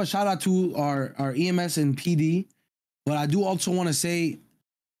want to give a shout out to our EMS and PD, but I do also want to say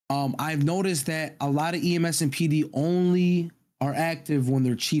I've noticed that a lot of EMS and PD only are active when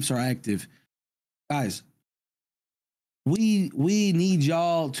their chiefs are active. Guys, we need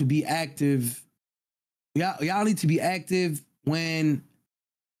y'all to be active. Y'all need to be active when,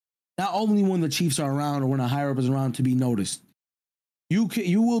 not only when the chiefs are around or when a higher up is around, to be noticed.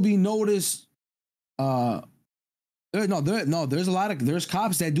 You will be noticed. There's a lot of there's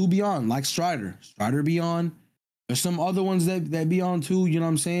cops that do be on, like Strider be on. There's some other ones that be on too. You know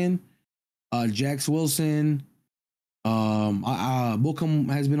what I'm saying? Jax Wilson, Bookham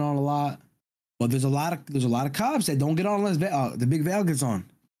has been on a lot, but there's a lot of cops that don't get on unless the big Val gets on,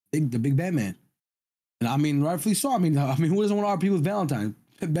 the big Batman. And I mean, rightfully so. I mean, who doesn't want to RP with Valentine?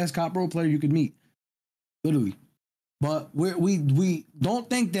 Best cop role player you could meet, literally. But we don't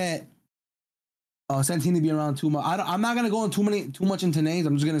think that Santini be around too much. I'm not gonna go too much into names.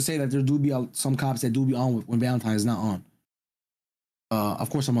 I'm just gonna say that there do be some cops that do be on when Valentine is not on. Of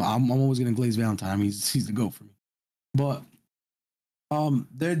course, I'm always gonna glaze Valentine. I mean, he's the GOAT for me. But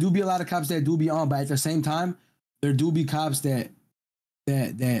there do be a lot of cops that do be on, but at the same time, there do be cops that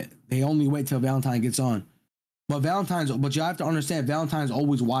they only wait till Valentine gets on. But you have to understand, Valentine's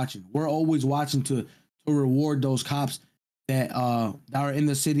always watching. We're always watching to reward those cops that are in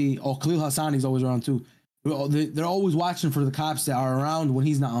the city. Oh, Khalil Hassani's always around too. They're always watching for the cops that are around when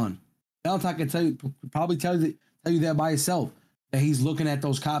he's not on. Valentine can probably tell you that by himself, that he's looking at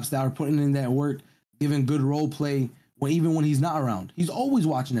those cops that are putting in that work, giving good role play even when he's not around. He's always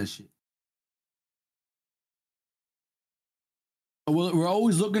watching that shit. We're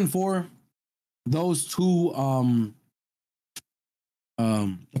always looking for those two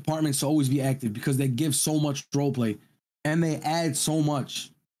departments to always be active because they give so much role play and they add so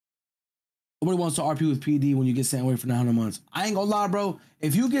much. Nobody wants to RP with PD when you get sent away for 900 months. I ain't gonna lie, bro.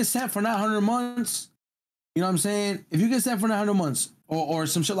 If you get sent for 900 months, you know what I'm saying? If you get sent for 900 months or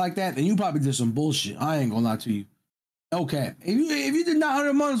some shit like that, then you probably did some bullshit. I ain't gonna lie to you. Okay. If you did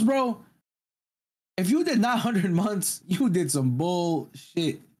 900 months, bro, if you did 900 months, you did some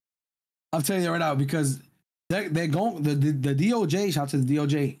bullshit. I'll tell you right now, because they're going, the DOJ, shout out to the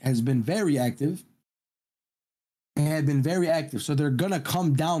DOJ, has been very active. And had been very active. So they're gonna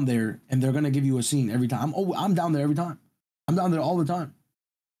come down there and they're gonna give you a scene every time. I'm down there every time. I'm down there all the time.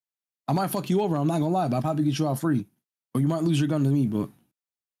 I might fuck you over, I'm not gonna lie, but I'll probably get you out free. Or you might lose your gun to me, but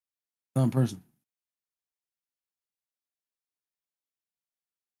not in person.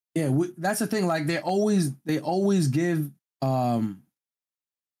 Yeah, that's the thing. Like they always give. I've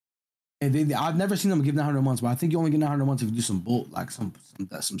never seen them give 900 months, but I think you only get 900 months if you do some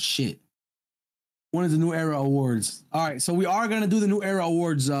some shit. One of the New Era Awards. All right, so we are gonna do the New Era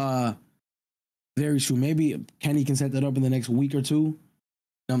Awards very soon. Maybe Kenny can set that up in the next week or two. You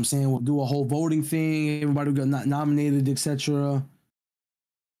know what I'm saying? We'll do a whole voting thing. Everybody will get nominated, etc.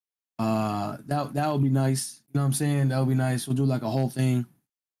 That would be nice. You know what I'm saying? That would be nice. We'll do like a whole thing.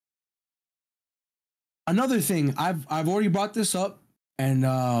 Another thing, I've already brought this up, and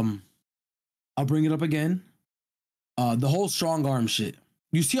I'll bring it up again. The whole strong arm shit.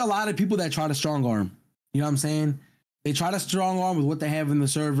 You see a lot of people that try to strong arm. You know what I'm saying? They try to strong arm with what they have in the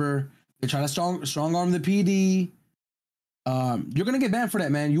server. They try to strong arm the PD. You're gonna get banned for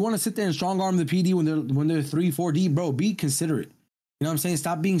that, man. You want to sit there and strong arm the PD when they're 3-4 deep, bro? Be considerate. You know what I'm saying?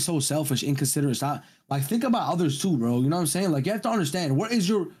 Stop being so selfish, inconsiderate. Stop, like, think about others too, bro. You know what I'm saying? Like, you have to understand, what is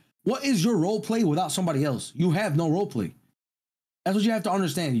your role play without somebody else? You have no role play. That's what you have to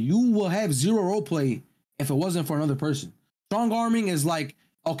understand. You will have zero role play if it wasn't for another person. Strong arming is like,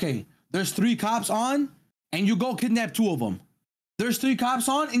 okay, there's 3 cops on and you go kidnap 2 of them. There's 3 cops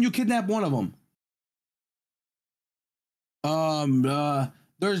on and you kidnap 1 of them.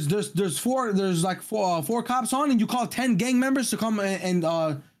 There's 4 cops on and you call 10 gang members to come and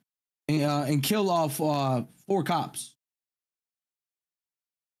kill off 4 cops.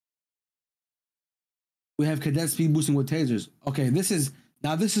 We have cadets speed boosting with tasers. Okay, this is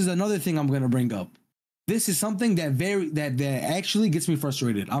another thing I'm gonna bring up. This is something that actually gets me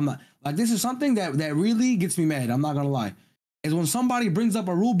frustrated. I'm not like, this is something that really gets me mad. I'm not gonna lie. is when somebody brings up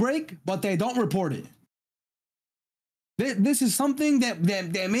a rule break, but they don't report it. This is something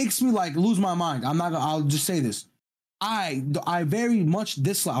that makes me like lose my mind. I'll just say this. I very much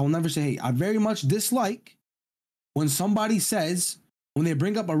dislike, I will never say hate. I very much dislike when somebody says, when they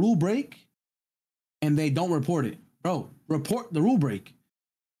bring up a rule break and they don't report it. Bro, report the rule break.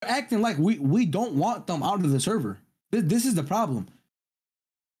 You're acting like we don't want them out of the server. This is the problem.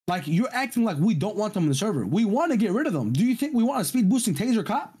 Like, you're acting like we don't want them in the server. We want to get rid of them. Do you think we want a speed boosting taser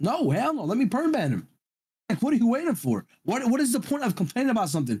cop? No, hell no. Let me perm ban him. Like, what are you waiting for? What is the point of complaining about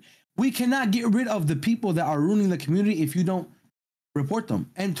something? We cannot get rid of the people that are ruining the community if you don't report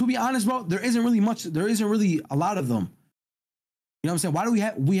them. And to be honest, bro, there isn't really a lot of them. You know what I'm saying? Why do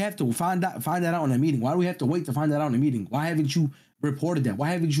we have to find that out in a meeting? Why do we have to wait to find that out in a meeting? Why haven't you reported that? Why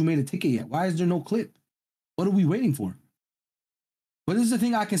haven't you made a ticket yet? Why is there no clip? What are we waiting for? But this is the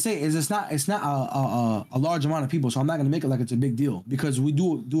thing I can say is it's not a large amount of people, so I'm not gonna make it like it's a big deal, because we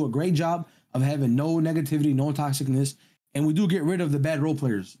do a great job of having no negativity, no toxicness, and we do get rid of the bad role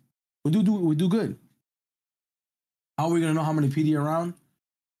players. We do good. How are we gonna know how many PD are around?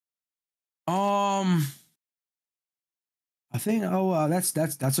 I think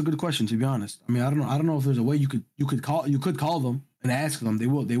that's a good question, to be honest. I mean, I don't know if there's a way you could call them and ask them. They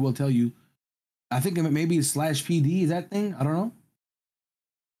will tell you. I think maybe it's /PD, is that thing? I don't know.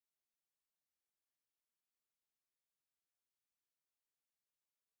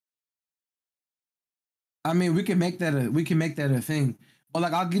 I mean, we can make that a thing. But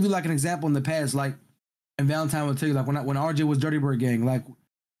like, I'll give you like an example in the past, like, and Valentine will tell you, like, when RJ was Dirty Bird Gang, like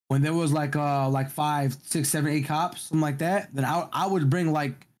when there was like 5, 6, 7, 8 cops, something like that, then I would bring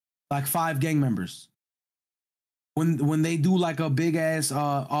like 5 gang members. When they do like a big ass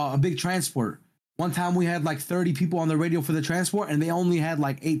a big transport. One time we had like 30 people on the radio for the transport, and they only had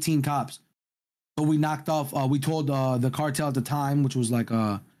like 18 cops. So we knocked off. We told the cartel at the time, which was like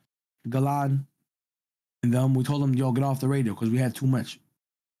Galan, and then we told them, yo, get off the radio because we had too much. You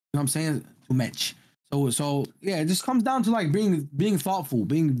know what I'm saying? Too much. So yeah, it just comes down to like being thoughtful,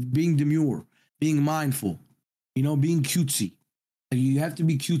 being demure, being mindful, you know, being cutesy. Like, you have to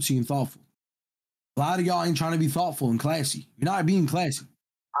be cutesy and thoughtful. A lot of y'all ain't trying to be thoughtful and classy. You're not being classy.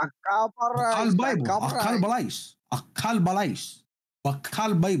 Akal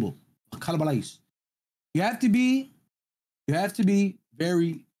Bible. You have to be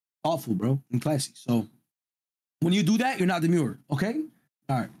very thoughtful, bro, and classy. So when you do that, you're not demure. Okay?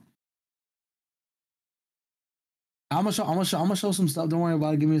 All right. I'm gonna show some stuff. Don't worry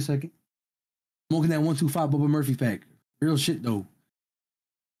about it. Give me a second. I'm looking at 125 Bubba Murphy pack. Real shit though.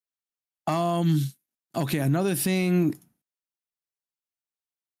 Okay, another thing.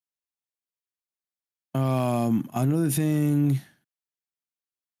 Another thing.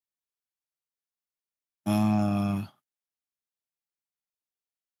 Another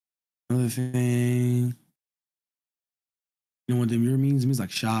thing. You know what demure means? It means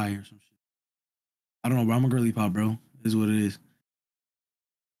like shy or some shit. I don't know, bro. I'm a girly pop, bro. It is what it is.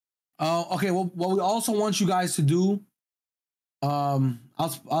 Okay. Well, what we also want you guys to do. I'll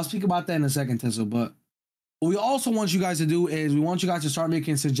speak about that in a second, Tessa. But what we also want you guys to do is we want you guys to start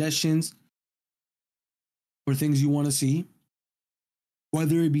making suggestions for things you want to see,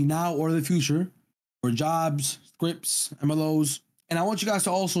 whether it be now or the future, for jobs, scripts, MLOs. And I want you guys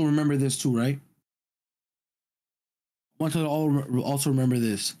to also remember this too, right? I want you to also remember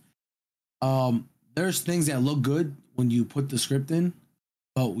this. There's things that look good when you put the script in,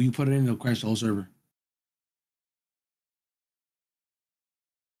 but when you put it in, it'll crash the whole server.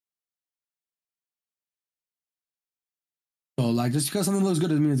 So, like, just because something looks good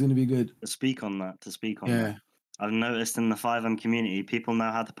doesn't mean it's going to be good. To speak on that, I've noticed in the 5M community, people know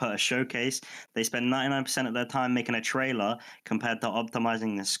how to put a showcase. They spend 99% of their time making a trailer compared to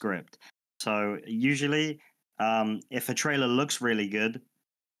optimizing the script. So usually, if a trailer looks really good,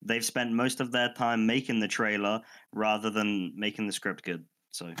 they've spent most of their time making the trailer rather than making the script good.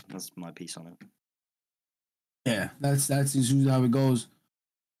 So that's my piece on it. Yeah, that's usually how it goes.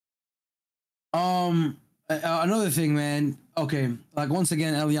 Another thing, man. Okay, like once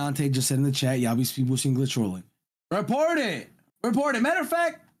again, Eliante just said in the chat, yeah, these people seeing glitch trolling. Report it. Matter of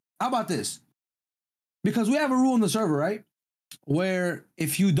fact, how about this? Because we have a rule in the server, right? Where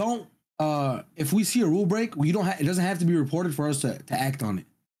if you don't, if we see a rule break, it doesn't have to be reported for us to act on it,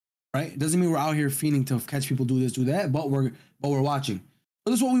 right? It doesn't mean we're out here fiending to catch people do this, do that, but we're watching.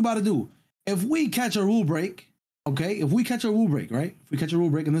 So this is what we about to do. If we catch a rule break, okay? If we catch a rule break, right? If we catch a rule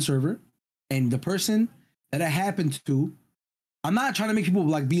break in the server, and the person that it happened to, I'm not trying to make people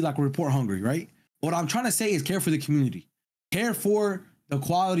be report hungry, right? What I'm trying to say is care for the community, care for the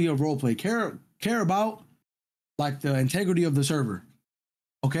quality of roleplay, care about like the integrity of the server.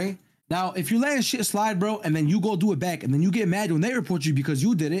 Okay. Now, if you're letting shit slide, bro, and then you go do it back, and then you get mad when they report you because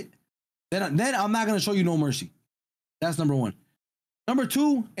you did it, then I'm not gonna show you no mercy. That's number one. Number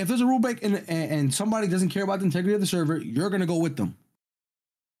two, if there's a rule break and somebody doesn't care about the integrity of the server, you're gonna go with them.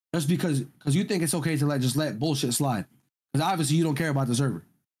 Just because you think it's okay to let bullshit slide. Because obviously you don't care about the server.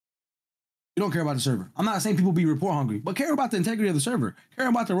 You don't care about the server. I'm not saying people be report hungry, but care about the integrity of the server. Care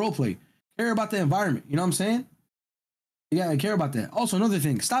about the role play. Care about the environment. You know what I'm saying? You gotta care about that. Also, another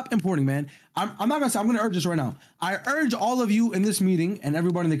thing, stop importing, man. I'm not gonna say, I'm gonna urge this right now. I urge all of you in this meeting and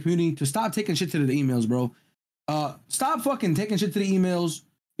everybody in the community to stop taking shit to the emails, bro. Stop fucking taking shit to the emails.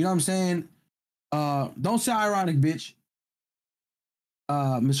 You know what I'm saying? Don't say ironic, bitch.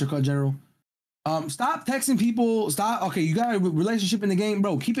 Mr. Cut General. Stop texting people. Stop. Okay, you got a relationship in the game,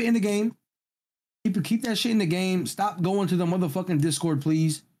 bro. Keep it in the game. Keep that shit in the game. Stop going to the motherfucking Discord,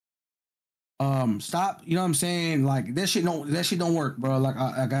 please. Stop. You know what I'm saying? Like that shit don't work, bro. Like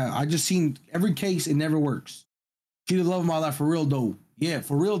I just seen every case. It never works. She the love of my life for real though. Yeah,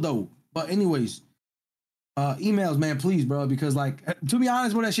 for real though. But anyways, emails, man, please, bro. Because like to be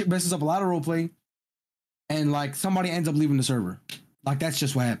honest, bro, that shit messes up a lot of roleplay. And like somebody ends up leaving the server. Like that's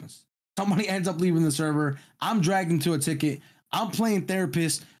just what happens. Somebody ends up leaving the server. I'm dragged into a ticket. I'm playing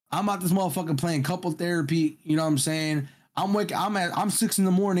therapist. I'm out this motherfucker playing couple therapy. You know what I'm saying? I'm 6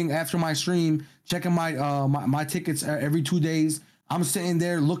 a.m. after my stream, checking my tickets every 2 days. I'm sitting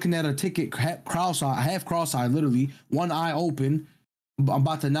there looking at a ticket half cross-eyed, literally, one eye open. I'm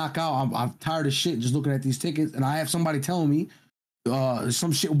about to knock out. I'm tired of shit just looking at these tickets, and I have somebody telling me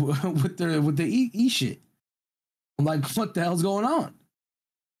some shit with the E shit. I'm like, what the hell's going on?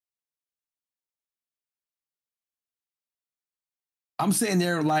 I'm sitting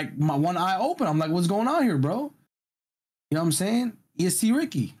there like my one eye open. I'm like, what's going on here, bro? You know what I'm saying? EST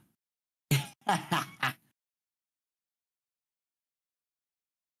Ricky.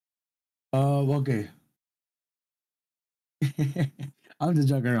 Okay. I'm just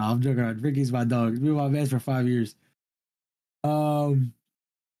joking around. Ricky's my dog. He's been my best for 5 years.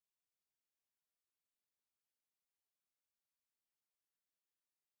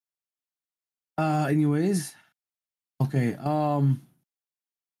 Anyways. Okay.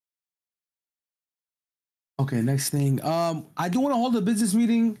 Okay, next thing. I do want to hold a business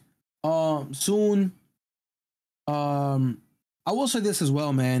meeting soon. I will say this as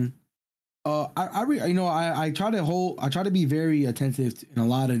well, man. I try to be very attentive in a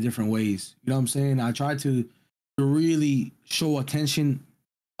lot of different ways. You know what I'm saying? I try to really show attention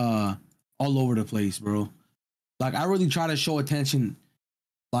all over the place, bro. Like I really try to show attention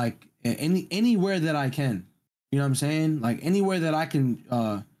like anywhere that I can. You know what I'm saying? Like anywhere that I can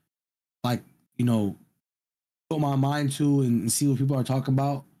like, you know, put my mind to and see what people are talking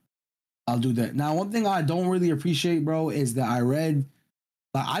about, I'll do that. Now, one thing I don't really appreciate, bro, is that I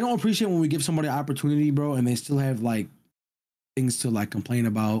don't appreciate when we give somebody an opportunity, bro, and they still have like things to like complain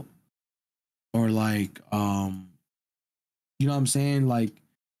about or like, you know what I'm saying? Like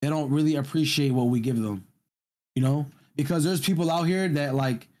they don't really appreciate what we give them, you know, because there's people out here that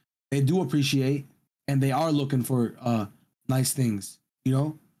like, they do appreciate and they are looking for nice things, you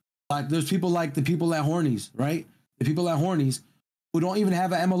know? Like there's people like the people at Hornies, right? The people at Hornies who don't even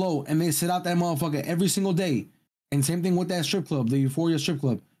have an MLO and they sit out that motherfucker every single day. And same thing with that strip club, the Euphoria strip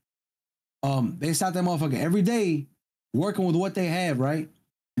club. They sit out that motherfucker every day working with what they have, right?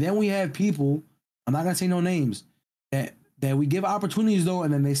 And then we have people, I'm not gonna say no names, that we give opportunities though,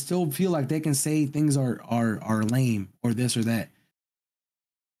 and then they still feel like they can say things are lame or this or that.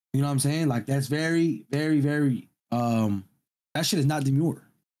 You know what I'm saying? Like that's very, very, very that shit is not demure.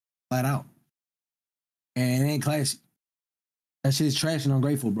 Flat out. And it ain't classy. That shit is trash and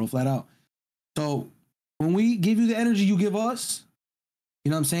ungrateful, bro. Flat out. So when we give you the energy you give us,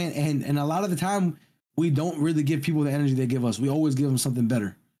 you know what I'm saying? And a lot of the time we don't really give people the energy they give us. We always give them something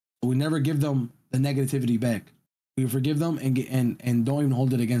better. But we never give them the negativity back. We forgive them and don't even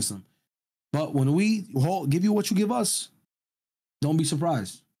hold it against them. But when we give you what you give us, don't be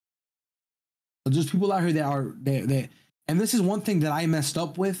surprised. But there's people out here that are that and this is one thing that I messed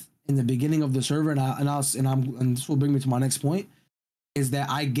up with in the beginning of the server, and this will bring me to my next point, is that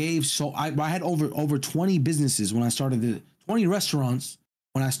I had over 20 businesses when I started 20 restaurants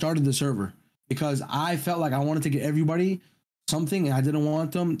when I started the server, because I felt like I wanted to get everybody something and I didn't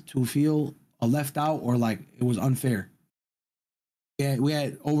want them to feel left out or like it was unfair. Yeah, we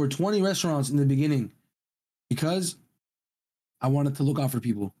had over 20 restaurants in the beginning because I wanted to look out for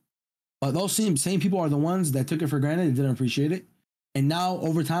people. But those same people are the ones that took it for granted and didn't appreciate it. And now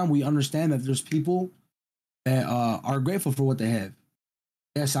over time, we understand that there's people that are grateful for what they have.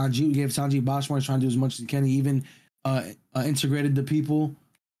 Yeah, Sanji, we gave Sanji Bashmore trying to do as much as he can. He even integrated the people.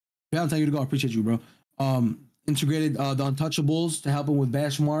 Yeah, I'll tell you to go. I appreciate you, bro. Integrated the Untouchables to help him with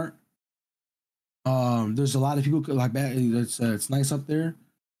Bashmart. There's a lot of people like that. It's nice up there.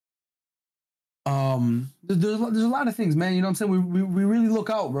 There's a lot of things, man. You know what I'm saying? We really look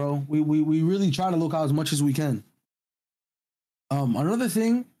out, bro. We really try to look out as much as we can. Another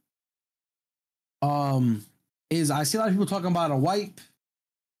thing, is I see a lot of people talking about a wipe,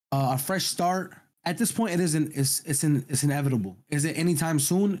 a fresh start. At this point, it's inevitable. Is it anytime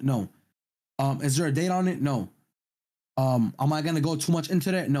soon? No. Is there a date on it? No. Am I gonna go too much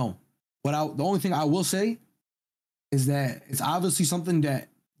into that? No. The only thing I will say is that it's obviously something that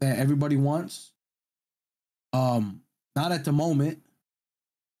everybody wants. Not at the moment,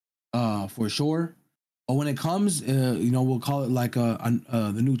 for sure. But when it comes, we'll call it like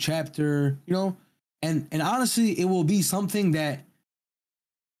the new chapter, and honestly, it will be something that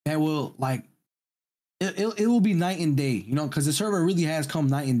will like it will be night and day, because the server really has come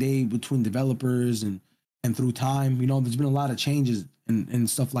night and day between developers and through time. There's been a lot of changes and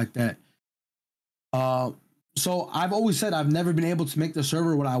stuff like that. So I've always said I've never been able to make the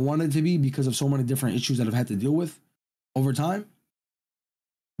server what I wanted to be because of so many different issues that I've had to deal with over time.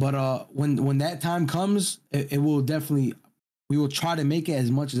 But when that time comes, it will definitely, we will try to make it as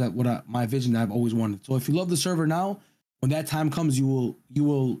much as my vision that I've always wanted. So if you love the server now, when that time comes, you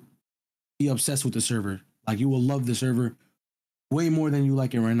will be obsessed with the server. Like you will love the server way more than you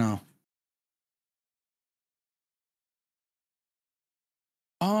like it right now.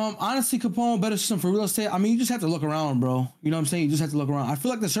 Honestly, Capone, better system for real estate. I mean, you just have to look around, bro. You know what I'm saying? You just have to look around. I feel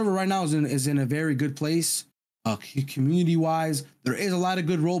like the server right now is in a very good place. Community wise, there is a lot of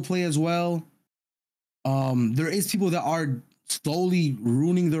good role play as well. There is people that are slowly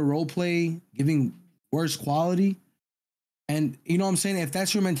ruining their role play, giving worse quality. And you know what I'm saying? If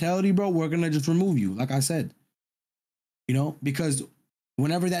that's your mentality, bro, we're gonna just remove you, like I said. Because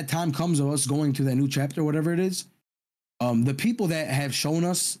whenever that time comes of us going to that new chapter, whatever it is, the people that have shown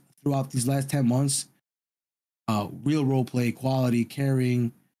us throughout these last 10 months, real role play, quality,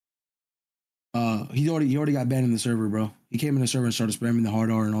 caring, he already got banned in the server, bro. He came in the server and started spamming the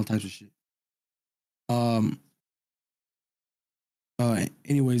hard R and all types of shit.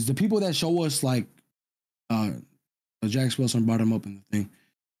 Anyways, the people that show us like, Jack Wilson brought him up in the thing.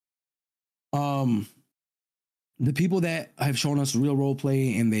 The people that have shown us real role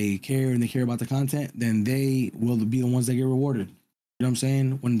play and they care about the content, then they will be the ones that get rewarded. You know what I'm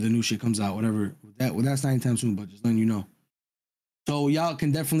saying? When the new shit comes out, whatever. That's not anytime soon, but just letting you know. So y'all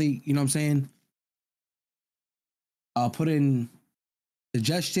can definitely, you know what I'm saying? Put in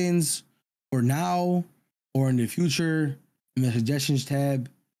suggestions for now or in the future in the suggestions tab.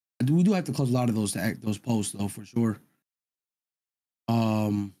 We do have to close a lot of those posts though, for sure.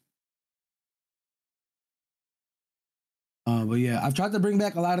 But yeah, I've tried to bring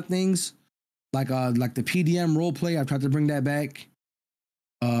back a lot of things, like the PDM role play. I've tried to bring that back.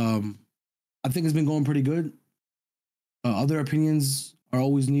 I think it's been going pretty good. Other opinions are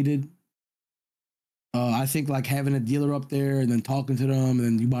always needed. I think like having a dealer up there and then talking to them, and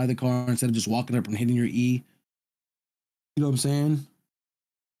then you buy the car instead of just walking up and hitting your E. You know what I'm saying?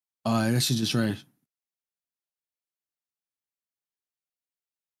 That shit's just trash.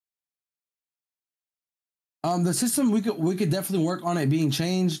 The system we could definitely work on it being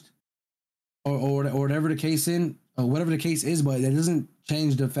changed, or whatever the case whatever the case is, but that doesn't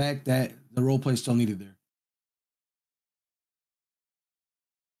change the fact that the role play is still needed there.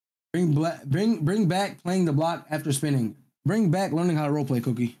 Bring back playing the block after spinning. Bring back learning how to role play,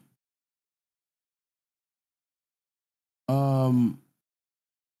 Cookie.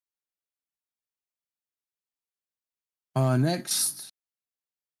 Next.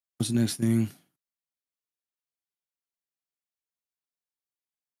 What's the next thing?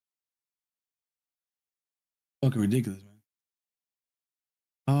 Fucking ridiculous,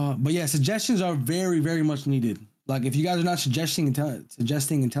 man. But yeah, suggestions are very, very much needed. Like, if you guys are not suggesting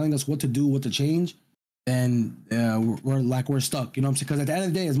and telling us what to do, what to change, then we're stuck. You know what I'm saying? Because at the end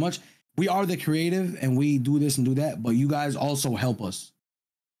of the day, as much we are the creative and we do this and do that, but you guys also help us.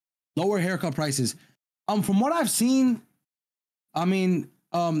 Lower haircut prices. From what I've seen, I mean,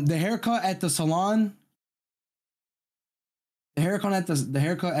 the haircut at the salon, the haircut at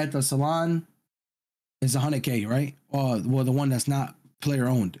the salon is $100K, right? Well, the one that's not player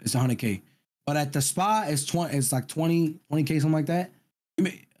owned is $100K. But at the spa, it's like 20K, something like that.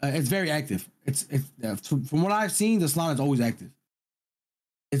 It's very active. It's from what I've seen, the salon is always active.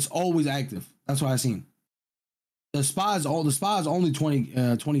 It's always active. That's what I've seen. The spa is only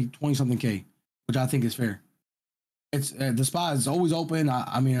 20 something K, which I think is fair. It's the spot is always open.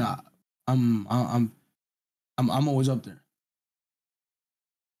 I'm always up there.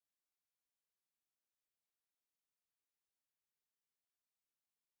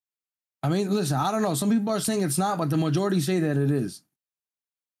 I mean, listen, I don't know. Some people are saying it's not, but the majority say that it is.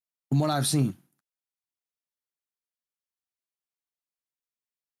 From what I've seen.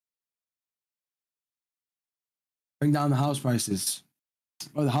 Bring down the house prices.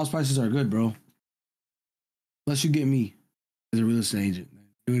 Bro, the house prices are good, bro. Unless you get me as a real estate agent.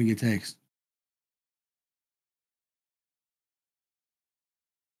 You're going to get taxed.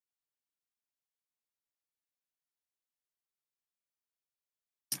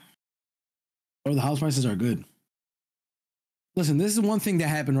 Bro, the house prices are good. Listen, this is one thing that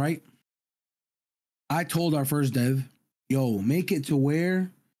happened, right? I told our first dev, yo, make it to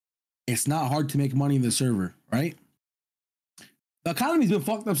where it's not hard to make money in the server, right? The economy's been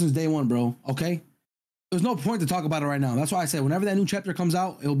fucked up since day one, bro, okay? There's no point to talk about it right now. That's why I said whenever that new chapter comes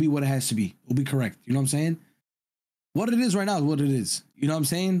out, it'll be what it has to be. It'll be correct. You know what I'm saying? What it is right now is what it is. You know what I'm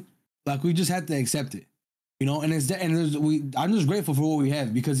saying? Like, we just have to accept it. You know, and I'm just grateful for what we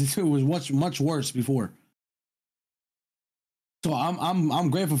have because it was much worse before. So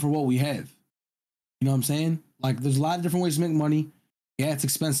I'm grateful for what we have. You know what I'm saying? Like, there's a lot of different ways to make money. Yeah, it's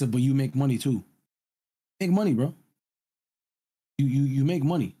expensive, but you make money too. Make money, bro. You make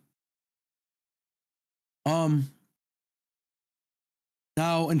money.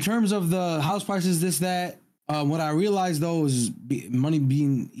 Now, in terms of the house prices, this, that, what I realized though is money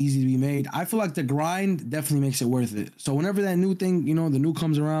being easy to be made. I feel like the grind definitely makes it worth it. So whenever that new thing, you know, the new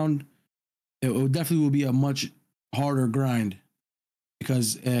comes around, it definitely will be a much harder grind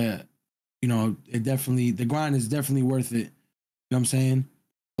because, you know, the grind is definitely worth it. You know what I'm saying?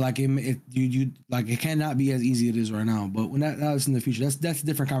 Like it cannot be as easy as it is right now. But when that's in the future, that's a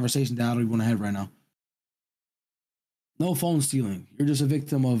different conversation that I don't even want to have right now. No phone stealing. You're just a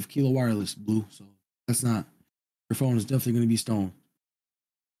victim of Kilo Wireless, Blue. So that's not. Your phone is definitely going to be stolen.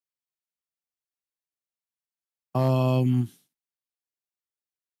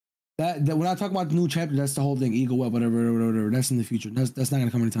 That when I talk about the new chapter, that's the whole thing. Eagle Web, whatever. That's in the future. That's not going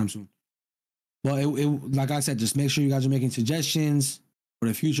to come anytime soon. But it like I said, just make sure you guys are making suggestions for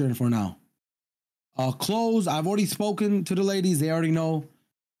the future and for now. Clothes. I've already spoken to the ladies. They already know.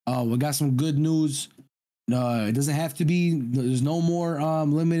 We got some good news. It doesn't have to be. There's no more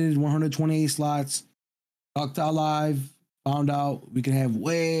limited 128 slots. Talked to live. Found out we can have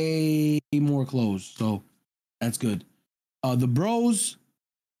way more clothes. So that's good. The bros.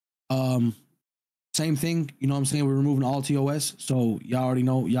 Same thing. You know what I'm saying? We're removing all TOS. So y'all already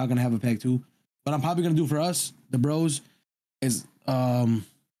know y'all gonna have a pack too. But I'm probably gonna do for us, the bros, is we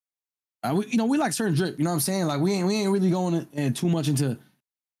like certain drip. You know what I'm saying? Like we ain't really going too much into, you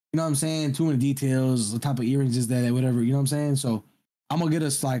know what I'm saying, too many details, the type of earrings is that, whatever. You know what I'm saying? So I'm gonna get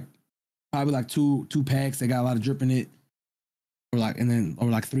us like probably like two packs that got a lot of drip in it, or like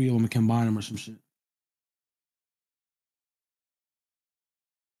three of them and combine them or some shit.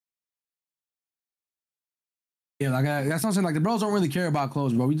 Yeah, like that's what I'm saying. Like the bros don't really care about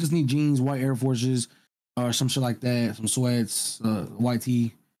clothes, bro. We just need jeans, white Air Forces, or some shit like that, some sweats, white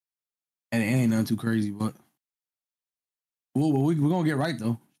tee, and it ain't nothing too crazy. But we're gonna get right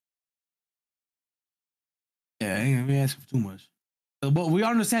though. Yeah, we asking for too much. But we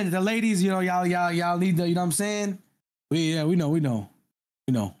understand that the ladies, you know, y'all need the, you know what I'm saying? We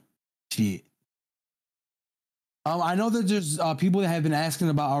know. Shit. I know that there's people that have been asking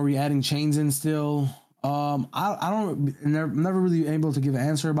about are we adding chains in still. I'm never really able to give an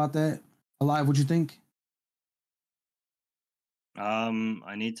answer about that. Alive, what you think?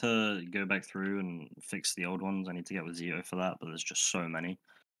 I need to go back through and fix the old ones. I need to get with Zito for that, but there's just so many.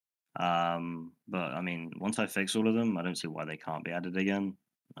 But I mean, once I fix all of them, I don't see why they can't be added again.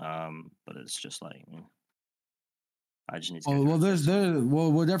 But it's just like I just need to.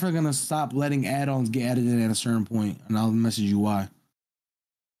 We're definitely gonna stop letting add-ons get added in at a certain point, and I'll message you why.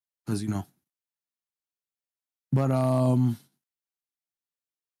 Because you know. But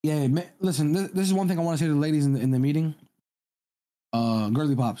yeah, listen. This is one thing I want to say to the ladies in the meeting.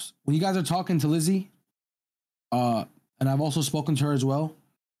 Girly Pops, when you guys are talking to Lizzie, and I've also spoken to her as well.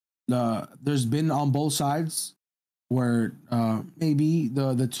 There's been on both sides where maybe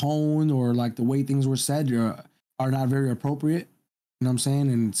the tone or like the way things were said are not very appropriate. You know what I'm saying?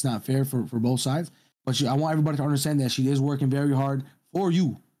 And it's not fair for both sides. But I want everybody to understand that she is working very hard for you.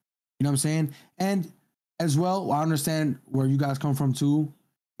 You know what I'm saying? And as well, I understand where you guys come from too.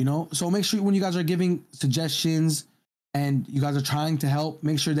 You know, so make sure when you guys are giving suggestions and you guys are trying to help,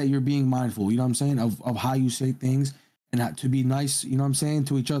 make sure that you're being mindful. You know what I'm saying? Of how you say things and to be nice. You know what I'm saying,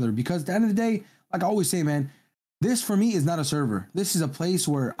 to each other. Because at the end of the day, like I always say, man, this for me is not a server. This is a place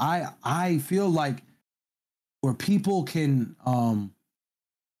where I feel like where people can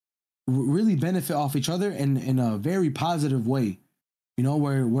really benefit off each other in a very positive way. You know,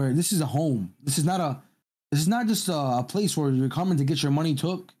 where this is a home. This is not just a place where you're coming to get your money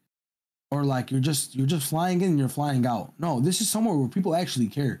took, or like you're just flying in and you're flying out. No, this is somewhere where people actually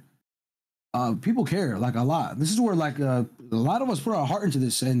care. People care like a lot. This is where like a lot of us put our heart into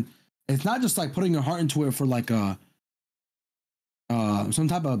this, and it's not just like putting your heart into it for like some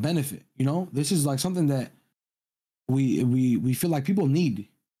type of benefit. You know, this is like something that we feel like people need.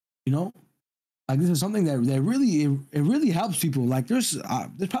 You know, like this is something that really it really helps people. Like there's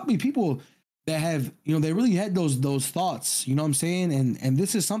probably people that have, you know, they really had those thoughts. You know what I'm saying? And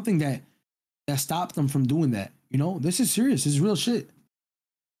this is something that stopped them from doing that. You know, this is serious. This is real shit.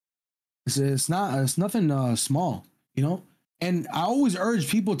 It's nothing small. You know, and I always urge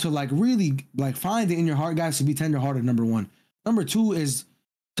people to like really like find it in your heart, guys, to be tenderhearted. Number one. Number two is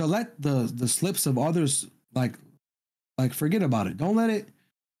to let the slips of others like forget about it. Don't let it.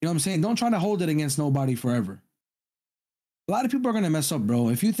 You know what I'm saying? Don't try to hold it against nobody forever. A lot of people are gonna mess up, bro.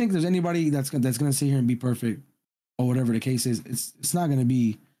 If you think there's anybody that's gonna sit here and be perfect, or whatever the case is, it's not gonna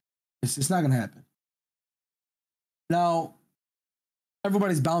be. It's not gonna happen. Now,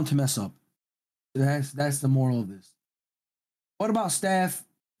 everybody's bound to mess up. That's the moral of this. What about staff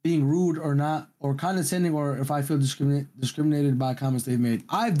being rude or not, or condescending, or if I feel discriminated by comments they've made?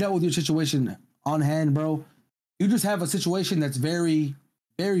 I've dealt with your situation on hand, bro. You just have a situation that's very,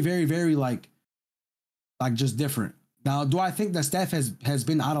 very, very, very like just different. Now, do I think that staff has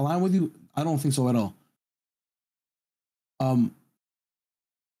been out of line with you? I don't think so at all.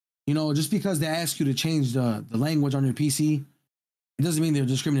 You know, just because they ask you to change the language on your PC, it doesn't mean they're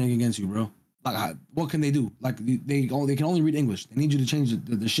discriminating against you, bro. Like, what can they do? Like, they can only read English. They need you to change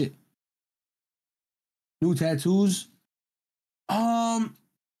the shit. New tattoos. There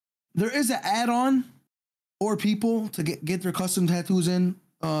is an add-on for people to get their custom tattoos in.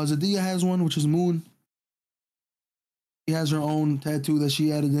 Zadia has one, which is Moon. She has her own tattoo that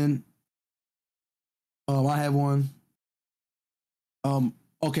she added in. I have one.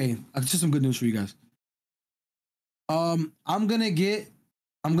 Okay, just some good news for you guys. I'm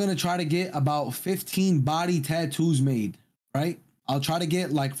gonna try to get about 15 body tattoos made, right? I'll try to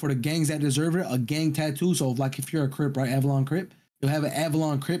get, like, for the gangs that deserve it, a gang tattoo. So like if you're a Crip, right, Avalon Crip, you'll have an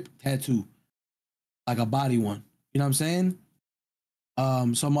Avalon Crip tattoo. Like a body one. You know what I'm saying?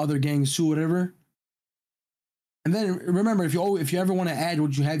 Some other gangs too, whatever. And then remember, if you ever want to add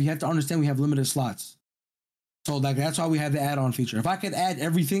what you have to understand we have limited slots. So like that's why we have the add-on feature. If I could add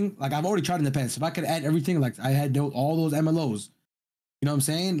everything, like I've already tried in the past, if I could add everything, like I had all those MLOs, you know what I'm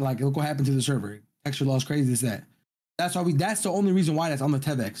saying? Like look what happened to the server. Texture loss crazy, this, that. That's the only reason why that's on the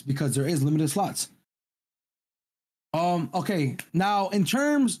TEVX, because there is limited slots. Okay. Now in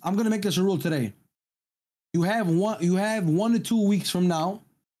terms, I'm gonna make this a rule today. You have 1 to 2 weeks from now,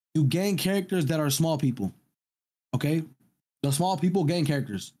 you gang characters that are small people. Okay? The small people gang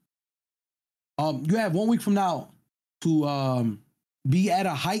characters. You have 1 week from now to be at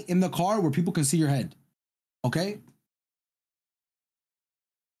a height in the car where people can see your head. Okay?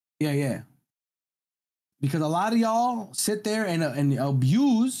 Yeah. Because a lot of y'all sit there and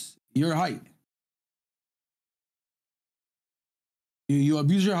abuse your height. You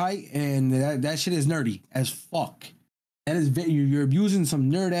abuse your height, and that shit is nerdy as fuck. That is you're abusing some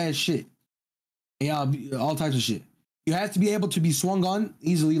nerd ass shit. Yeah, all types of shit. You have to be able to be swung on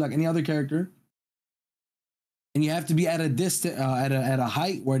easily like any other character, and you have to be at a distance, at a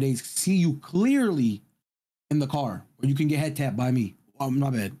height where they see you clearly in the car, or you can get head tapped by me.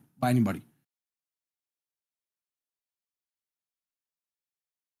 Not bad, by anybody.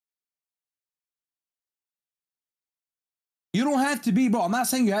 You don't have to be, bro. I'm not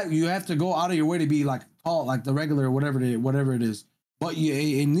saying you have to go out of your way to be like tall, like the regular, whatever it is. But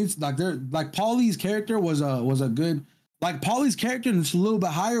it needs, like, like Paulie's character was a good, like Paulie's character and it's a little bit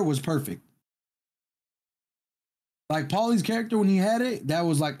higher was perfect. Like Paulie's character when he had it, that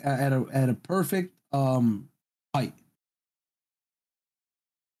was like at a perfect height.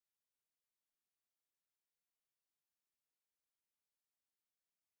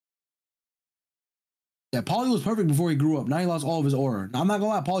 Yeah, Paulie was perfect before he grew up. Now he lost all of his aura. Now, I'm not gonna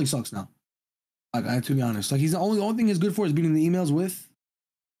lie, Paulie sucks now. Like, I have to be honest. Like, he's the only thing he's good for is beating the emails with.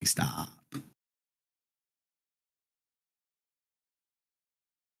 Stop.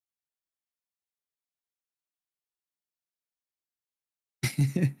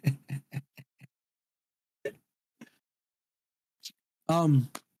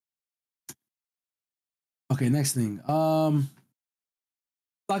 Okay, next thing.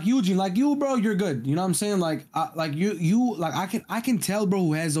 like Eugene, like you, bro, you're good. You know what I'm saying? Like, I can tell, bro,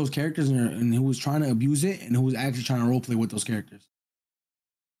 who has those characters and who was trying to abuse it and who was actually trying to roleplay with those characters.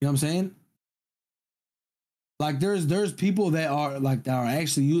 You know what I'm saying? Like, there's people that are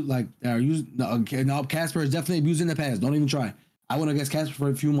actually using. No, Casper is definitely abusing the past. Don't even try. I went against Casper for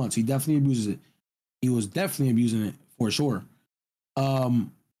a few months. He definitely abuses it. He was definitely abusing it for sure. Yeah,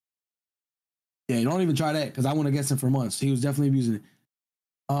 don't even try that because I went against him for months. He was definitely abusing it.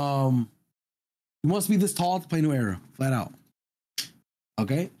 You must be this tall to play New Era, flat out.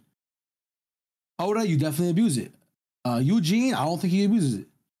 Okay. Oda, you definitely abuse it. Eugene, I don't think he abuses it.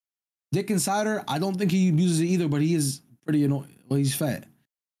 Dick Insider, I don't think he abuses it either, but he is pretty annoying. Well, he's fat.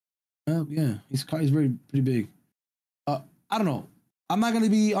 Yeah, he's pretty big. I don't know. I'm not gonna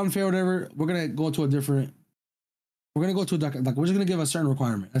be unfair, or whatever. We're gonna go to a different. We're gonna go to we're just gonna give a certain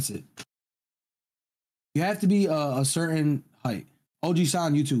requirement. That's it. You have to be a certain height. OG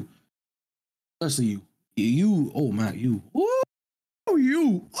San, you too. Especially you. You. Oh man, you. Ooh,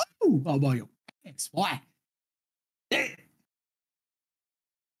 you. Ooh, how about you? It's why.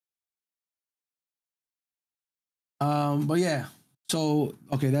 But yeah. So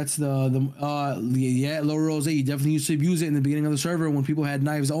okay, that's yeah, Low Rose. You definitely used to abuse it in the beginning of the server when people had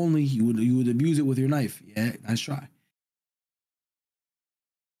knives only. You would abuse it with your knife. Yeah, nice try.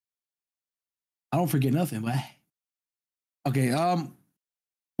 I don't forget nothing, but okay.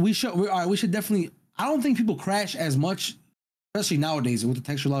 We should definitely. I don't think people crash as much, especially nowadays with the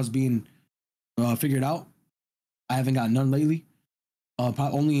texture laws being figured out. I haven't got none lately.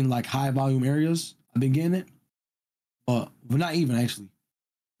 Probably only in like high volume areas I've been getting it. But not even actually.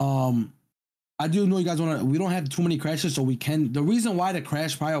 I do know you guys want to. We don't have too many crashes, so we can. The reason why the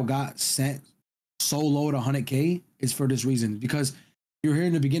crash pile got set so low to 100K is for this reason. Because you're here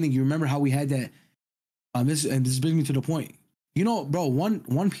in the beginning. You remember how we had that. This brings me to the point. You know, bro,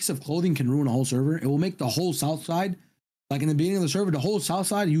 one piece of clothing can ruin a whole server. It will make the whole south side, like in the beginning of the server, the whole south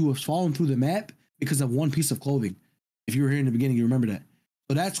side, you have fallen through the map because of one piece of clothing. If you were here in the beginning, you remember that.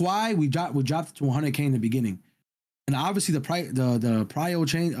 So that's why we dropped it to 100K in the beginning. And obviously the prio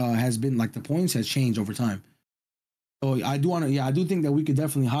change has been like the points has changed over time. So I do think that we could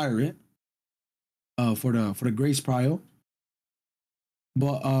definitely hire it for the Grace prio.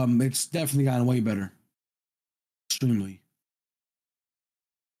 But it's definitely gotten way better. Extremely.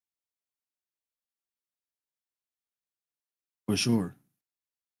 For sure.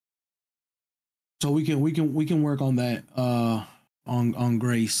 So we can work on that on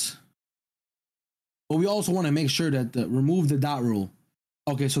Grace. But we also want to make sure that remove the dot rule.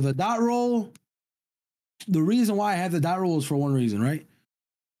 Okay, so the dot rule, the reason why I have the dot rule is for one reason, right?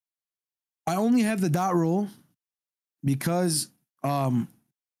 I only have the dot rule because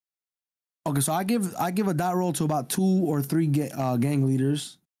okay, so I give a dot rule to about 2 or 3 gang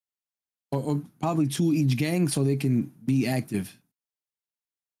leaders, or probably 2 each gang, so they can be active.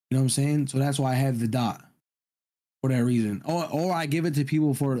 You know what I'm saying? So that's why I have the dot for that reason. Or I give it to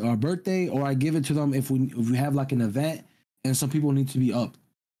people for a birthday, or I give it to them if we have like an event and some people need to be up.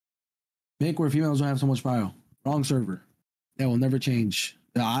 Make where females don't have so much prio. Wrong server. That will never change.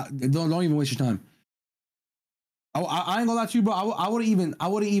 Don't even waste your time. I ain't gonna lie to you, bro. I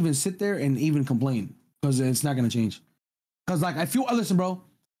wouldn't even sit there and even complain because it's not gonna change. Because like if you listen, bro,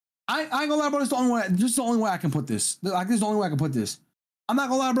 I ain't gonna lie, bro. This is the only way I can put this. Like this is the only way I can put this. I'm not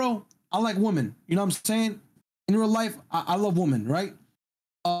gonna lie, bro. I like women. You know what I'm saying? In real life, I love women, right?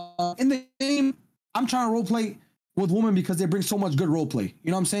 In the game, I'm trying to roleplay with women because they bring so much good roleplay.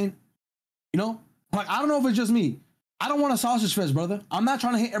 You know what I'm saying? You know, like I don't know if it's just me. I don't want a sausage fest, brother. I'm not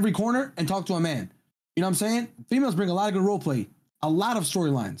trying to hit every corner and talk to a man. You know what I'm saying? Females bring a lot of good roleplay, a lot of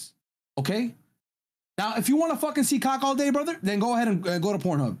storylines. Okay. Now, if you want to fucking see cock all day, brother, then go ahead and go to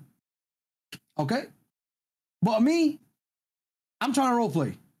Pornhub. Okay. But me, I'm trying to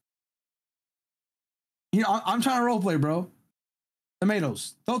roleplay. You know, I'm trying to roleplay, bro.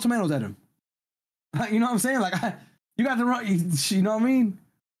 Tomatoes. Throw tomatoes at him. You know what I'm saying? Like, you got to run. You know what I mean?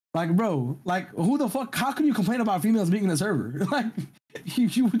 Like, bro, like, who the fuck? How can you complain about females being in the server? Like,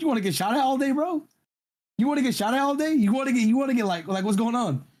 you want to get shot at all day, bro? You want to get shot at all day? You want to get like what's going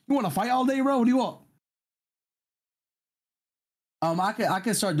on? You want to fight all day, bro? What do you want? I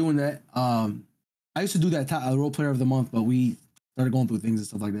can start doing that. I used to do that role player of the month, but we started going through things and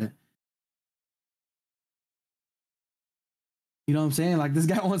stuff like that. You know what I'm saying? Like this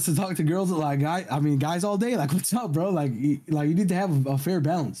guy wants to talk to girls, like guys all day. Like, what's up, bro? Like you need to have a fair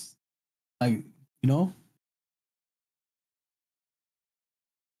balance. Like, you know.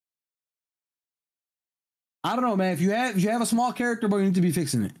 I don't know, man. If you have a small character, bro, you need to be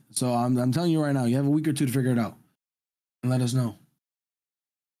fixing it. So I'm telling you right now, you have a week or two to figure it out, and let us know.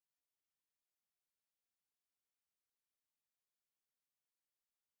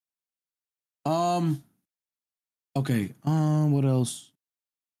 Okay. What else?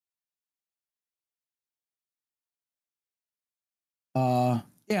 Yeah.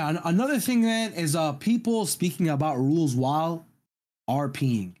 Another thing then is people speaking about rules while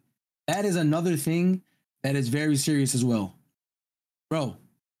RPing. That is another thing that is very serious as well, bro.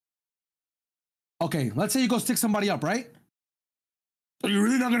 Okay, let's say you go stick somebody up, right? Are you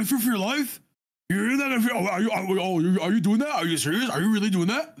really not gonna fear for your life? You're really not gonna fear? Are you doing that? Are you serious? Are you really doing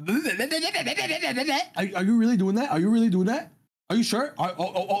that? Are you really doing that? Are you really doing that? Are you sure?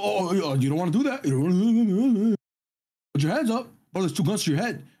 You don't want to do that. You don't want to do that. Put your hands up. Oh, there's two guns to your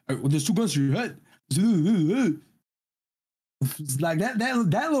head. There's two guns to your head. It's like that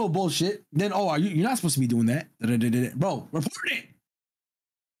little bullshit. Then you're not supposed to be doing that. Bro, report it.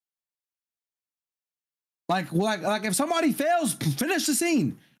 Like if somebody fails, finish the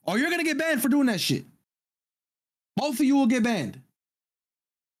scene, or you're gonna get banned for doing that shit. Both of you will get banned.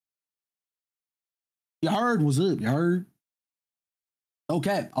 You heard? What's up? You heard?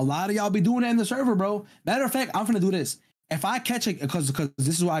 Okay, a lot of y'all be doing that in the server, bro. Matter of fact, I'm gonna do this. If I catch it, because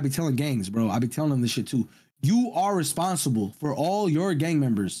this is what I be telling gangs, bro. I be telling them this shit too. You are responsible for all your gang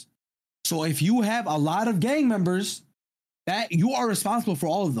members. So if you have a lot of gang members, that you are responsible for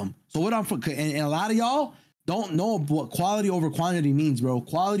all of them. So what and a lot of y'all don't know what quality over quantity means, bro.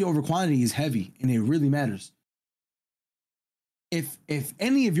 Quality over quantity is heavy, and it really matters. If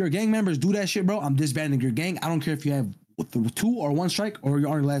any of your gang members do that shit, bro, I'm disbanding your gang. I don't care if you have 2 or 1 strike or you're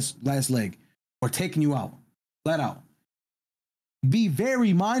on your last leg, or taking you out, flat out. Be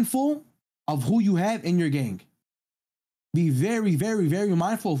very mindful of who you have in your gang. Be very, very, very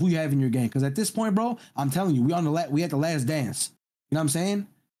mindful of who you have in your gang. Because at this point, bro, I'm telling you, we at the last dance. You know what I'm saying?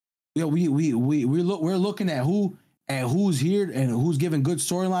 Yeah, we're looking at who's here and who's giving good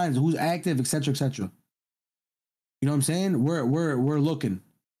storylines, who's active, etc., etc. You know what I'm saying? We're looking.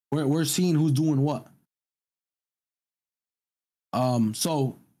 We're seeing who's doing what.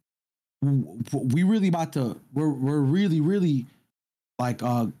 So we really about to. We're really like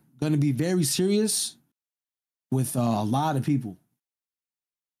gonna be very serious with a lot of people.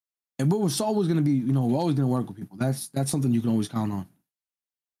 And we're always gonna be, we're always gonna work with people. That's something you can always count on.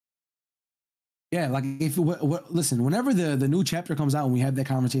 Yeah, like listen, whenever the new chapter comes out and we have that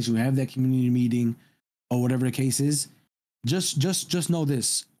conversation, we have that community meeting, or whatever the case is, just know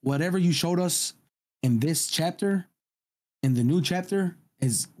this: whatever you showed us in this chapter, in the new chapter,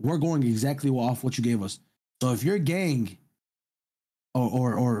 is we're going exactly off what you gave us. So if your gang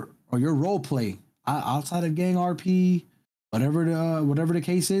or your role play outside of gang RP, whatever the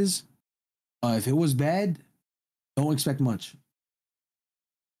case is, if it was bad, don't expect much.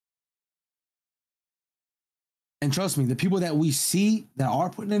 And trust me, the people that we see that are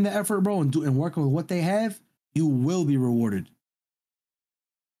putting in the effort, bro, and working with what they have, you will be rewarded.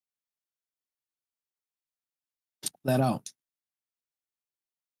 Flat out.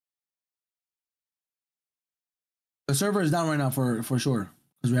 The server is down right now for sure,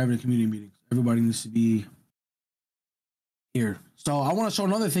 because we're having a community meeting. Everybody needs to be here. So I want to show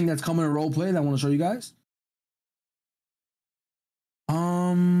another thing that's coming in roleplay that I want to show you guys.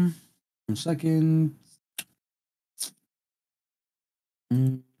 1 second.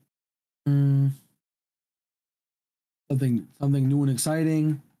 Something new and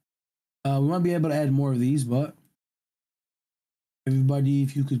exciting. We might be able to add more of these, but everybody,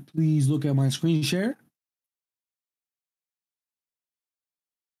 if you could please look at my screen share.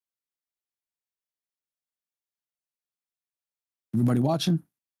 Everybody watching?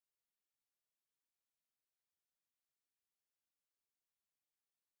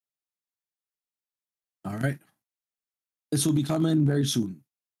 All right. This will be coming very soon.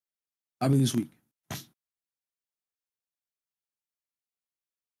 Probably this week.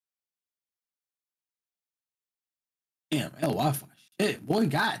 Damn, hell, Wi-Fi. Shit, boy,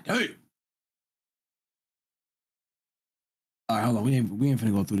 god damn. All right, hold on. We ain't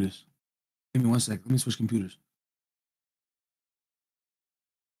finna go through this. Give me 1 sec. Let me switch computers.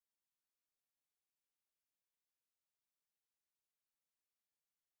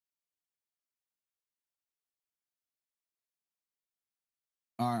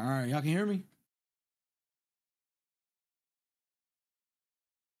 All right. Y'all can hear me?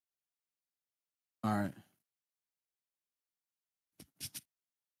 All right.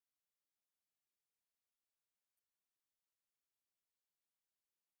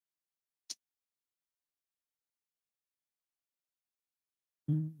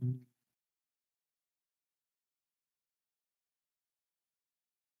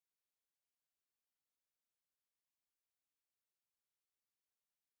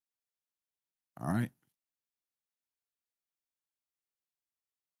 All right.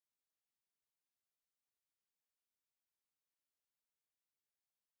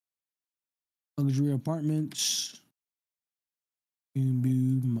 Luxury apartments. Boom,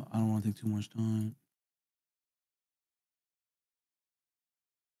 boom. I don't want to take too much time.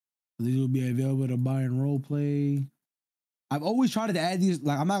 These will be available to buy and role play. I've always tried to add these.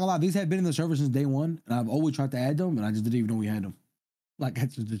 Like, I'm not gonna lie, these have been in the server since day one, and I've always tried to add them, and I just didn't even know we had them. Like,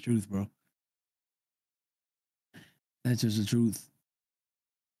 that's just the truth, bro. That's just the truth.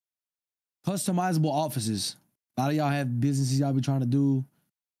 Customizable offices. A lot of y'all have businesses y'all be trying to do.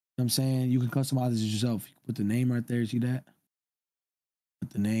 You know what I'm saying? You can customize it yourself. You can put the name right there. See that?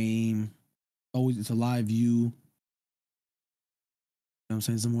 Put the name. Always, it's a live view. You know what I'm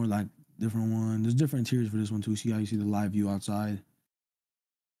saying? Some more like different one. There's different tiers for this one too. See how you see the live view outside?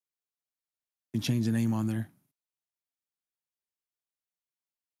 You can change the name on there.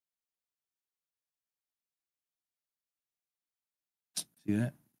 See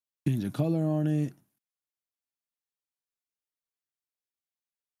that? Change the color on it.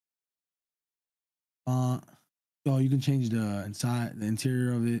 Oh, you can change the inside, the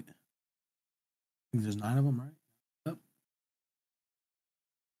interior of it. I think there's 9 of them, right? Yep.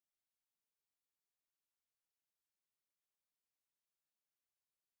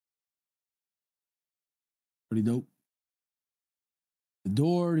 Pretty dope. The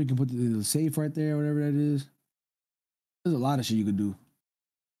door, you can put the safe right there, whatever that is. There's a lot of shit you could do.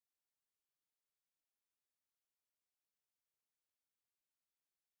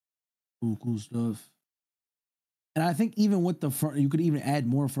 Cool stuff. And I think even with the front, you could even add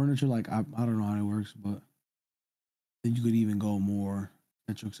more furniture. Like, I don't know how it works, but then you could even go more,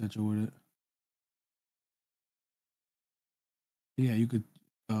 et cetera, with it. Yeah, you could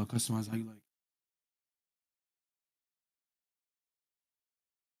customize how you like.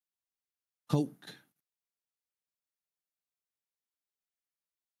 Coke.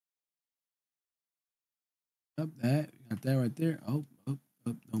 Up that. Got that right there. Oh,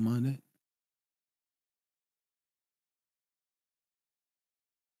 don't mind that.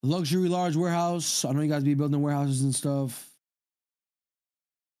 Luxury large warehouse. I know you guys be building warehouses and stuff.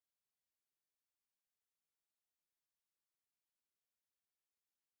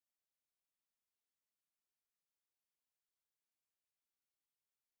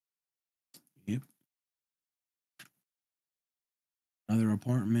 Yep. Another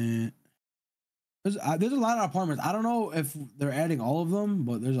apartment. There's a lot of apartments. I don't know if they're adding all of them,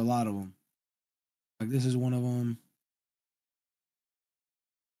 but there's a lot of them. Like, this is one of them.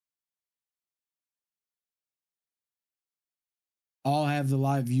 All have the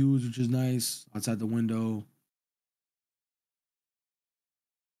live views, which is nice. Outside the window.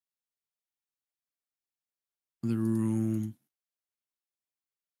 Another room.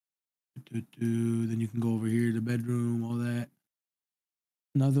 Then you can go over here, the bedroom, all that.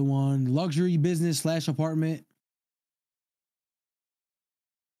 Another one. Luxury business / apartment.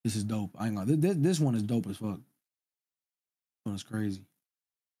 This is dope. I ain't gonna. This one is dope as fuck. This one is crazy.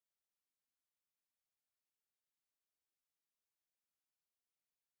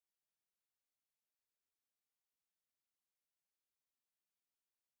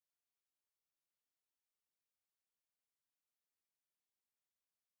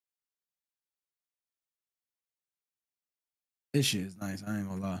 This shit is nice. I ain't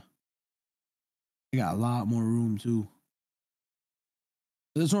gonna lie. They got a lot more room too.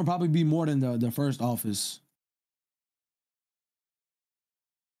 This one will probably be more than the first office.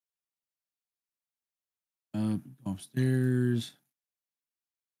 Upstairs.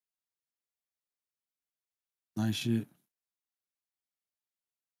 Nice shit.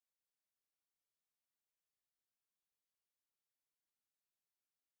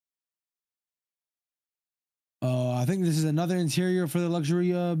 I think this is another interior for the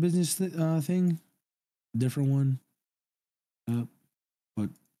luxury business thing. Different one. But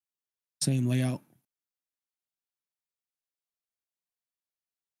same layout.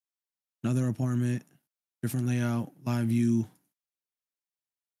 Another apartment, different layout, live view.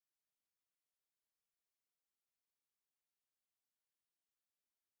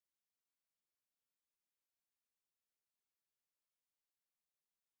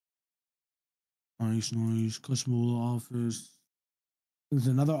 Nice, customer office. There's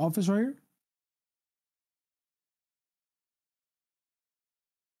another office right here.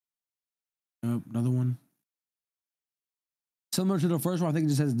 Yep, another one. Similar to the first one, I think it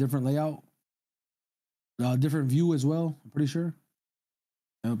just has a different layout. Different view as well, I'm pretty sure.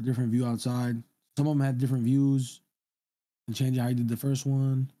 Yep, different view outside. Some of them had different views. And change how you did the first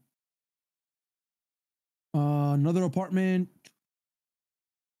one. Another apartment.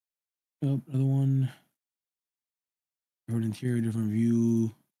 Yep, another one. Different interior, different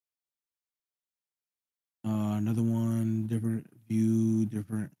view. Another one, different view,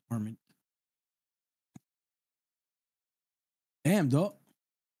 different apartment. dog.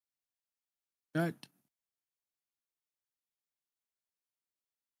 That.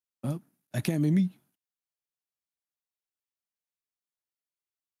 Oh, that can't be me.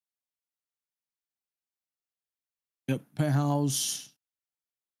 Yep, penthouse.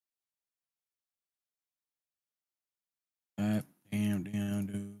 Damn,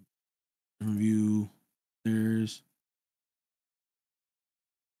 dude. Different view. There's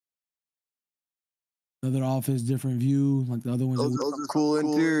another office, different view, like the other ones. Those are cool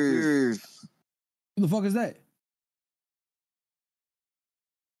interiors. Who the fuck is that?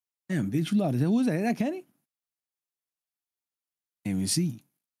 Damn, bitch, you loud. Who is that? Is that Kenny? Can't even see.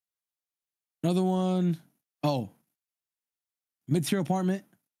 Another one. Oh. Mid-tier apartment.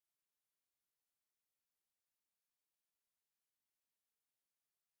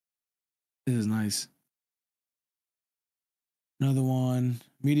 This is nice. Another one.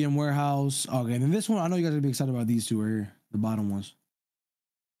 Medium warehouse. Okay, and then this one, I know you guys are gonna be excited about these two right here. The bottom ones.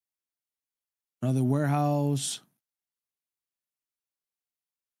 Another warehouse.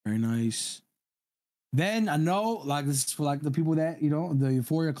 Very nice. Then I know, like, this is for like the people that, you know, the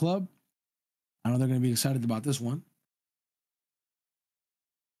Euphoria Club. I know they're gonna be excited about this one.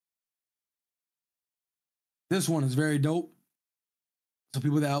 This one is very dope. So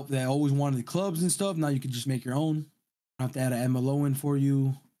people that always wanted the clubs and stuff, now you can just make your own. I have to add an MLO in for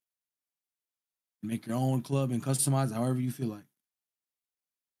you. Make your own club and customize however you feel like.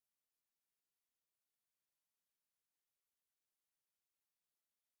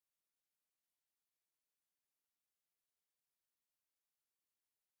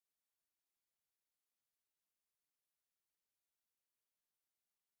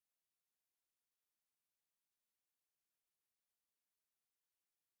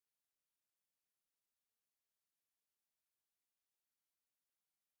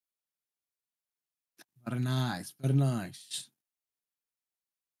 Very nice, very nice.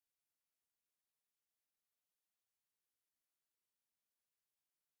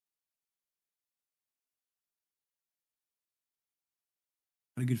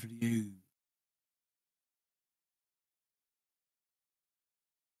 Very good for you.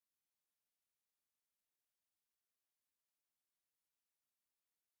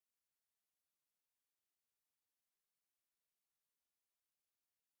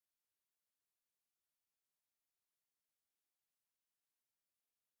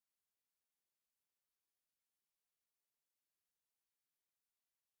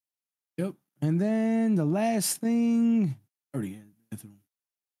 Yep. And then the last thing, already had bathroom.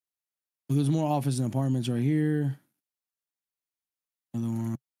 Well, there's more office and apartments right here. Another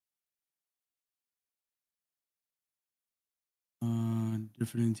one.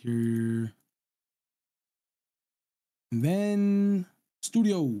 Different interior. And then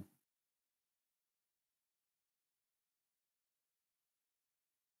studio.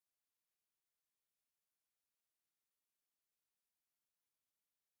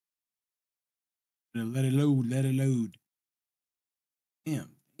 Let it load, let it load. Damn.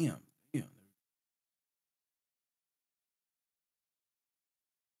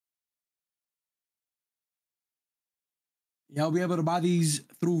 Yeah, I'll be able to buy these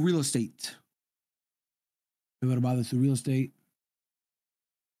through real estate. Be able to buy this through real estate.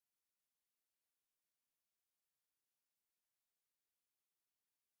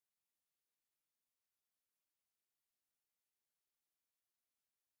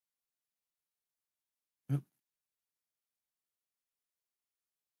 Yep.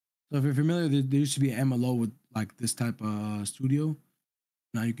 So if you're familiar, there used to be an MLO with like this type of studio.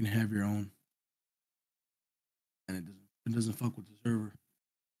 Now you can have your own, and it doesn't fuck with the server.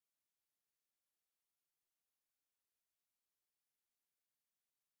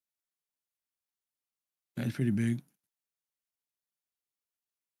 That's pretty big.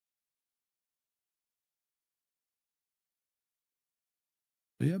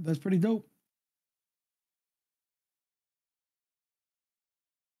 But yeah, that's pretty dope.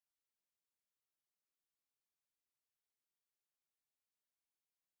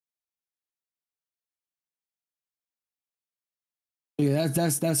 Yeah,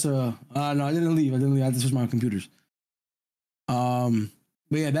 that's no, I didn't leave. I had to switch my computers. But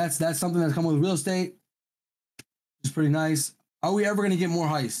yeah, that's something that's coming with real estate. It's pretty nice. Are we ever gonna get more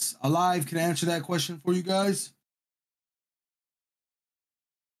heists? Alive can answer that question for you guys.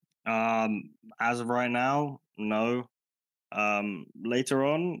 As of right now, no. Later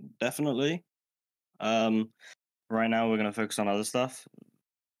on, definitely. Right now we're gonna focus on other stuff.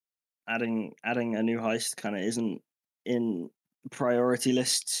 Adding a new heist kind of isn't in priority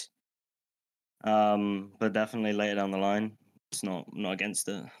lists. But definitely later down the line, it's not against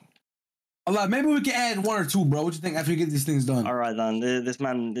it. Maybe we can add 1 or 2, bro. What you think after we get these things done? All right, then. This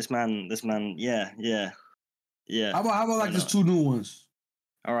man. Yeah. How about like just 2 new ones?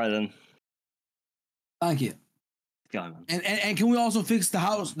 All right, then. Thank you. Go, man. And can we also fix the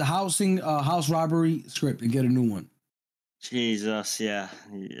house robbery script and get a new one? Jesus, yeah,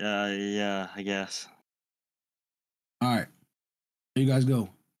 I guess. All right, there you guys go.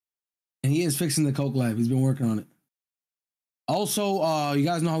 And he is fixing the Coke Lab. He's been working on it. Also, you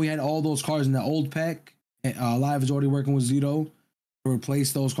guys know how we had all those cars in the old pack. Live is already working with Zito to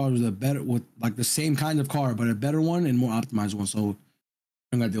replace those cars with like the same kind of car, but a better one and more optimized one. So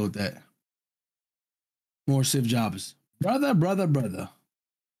I'm gonna deal with that. More Civ jobs, brother.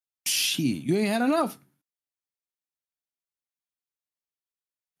 Shit, you ain't had enough.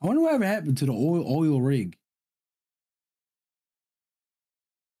 I wonder what ever happened to the oil rig.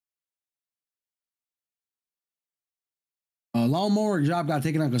 Lawnmower job got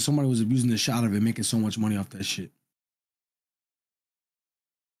taken out because somebody was abusing the shot of it, making so much money off that shit.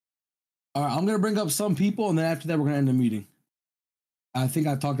 All right, I'm gonna bring up some people, and then after that, we're gonna end the meeting. I think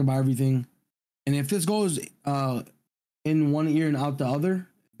I talked about everything, and if this goes in one ear and out the other,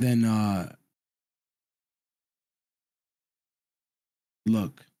 then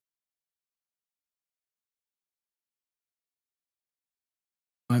look.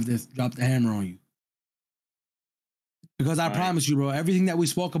 I have to drop the hammer on you. Because I promise you, bro, everything that we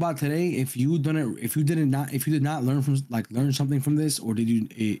spoke about today, if you did not learn something from this, or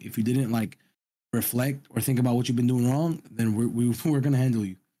if you didn't like reflect or think about what you've been doing wrong, then we're gonna handle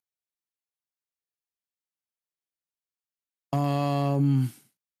you. Can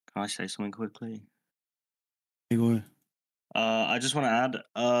I say something quickly? Hey, go ahead. I just want to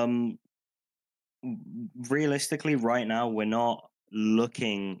add, realistically, right now we're not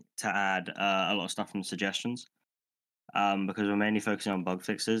looking to add a lot of stuff from suggestions. Because we're mainly focusing on bug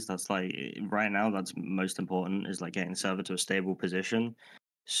fixes. That's like right now, that's most important, is like getting the server to a stable position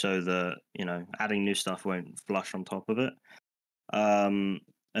so that, adding new stuff won't flush on top of it. And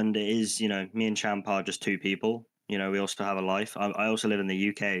it is, me and Champ are just 2 people. We also have a life. I also live in the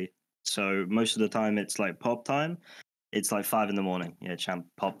UK. So most of the time it's like pop time. It's like 5 a.m. Yeah, Champ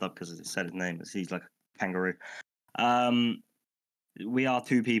popped up because it said his name. He's like a kangaroo. We are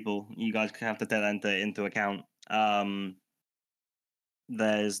 2 people. You guys have to take that into account.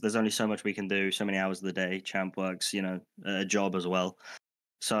 There's only so much we can do, so many hours of the day. Champ works, a job as well.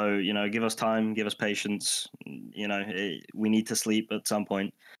 So, give us time, give us patience. We need to sleep at some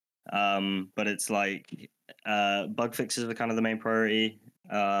point. But it's like bug fixes are kind of the main priority.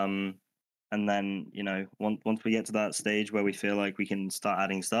 And then, once we get to that stage where we feel like we can start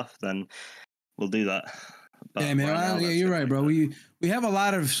adding stuff, then we'll do that. But yeah, man. You're right, bro. We have a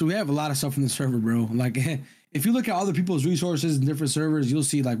lot of stuff in the server, bro. Like, if you look at other people's resources in different servers, you'll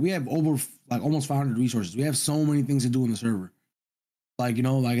see like we have over like almost 500 resources. We have so many things to do in the server. Like, at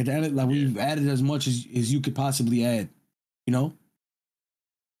the end, we've added as much as you could possibly add.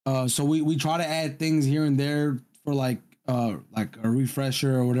 So we try to add things here and there for like a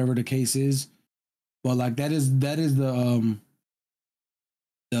refresher or whatever the case is. But like that is the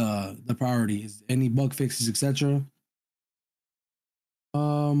priority is any bug fixes, etc.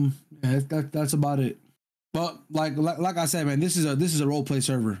 That's about it. But like I said, man, this is a role play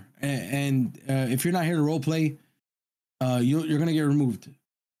server, and if you're not here to role play, you're gonna get removed.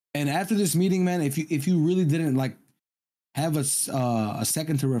 And after this meeting, man, if you really didn't like have a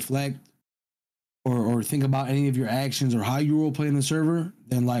second to reflect or think about any of your actions or how you role play in the server,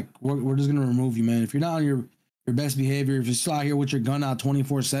 then like we're just gonna remove you, man. If you're not on your best behavior, if you're still out here with your gun out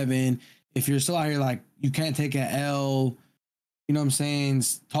 24/7, if you're still out here like you can't take an L. You know what I'm saying?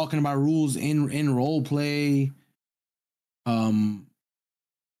 Talking about rules in role play. All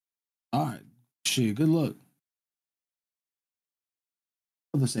right. Shit, good luck.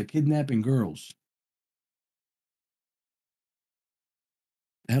 What said kidnapping girls.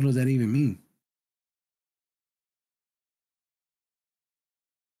 The hell does that even mean?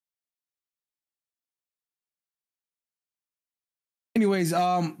 Anyways,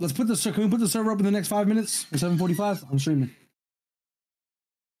 can we put the server up in the next 5 minutes? 7:45? I'm streaming.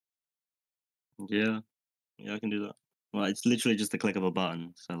 Yeah, I can do that. Well, it's literally just the click of a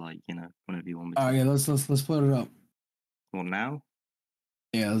button. So, like, whenever you want me to. All right, yeah, let's put it up. Well, now?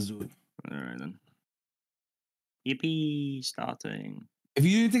 Yeah, let's do it. All right then. Yippee! Starting. If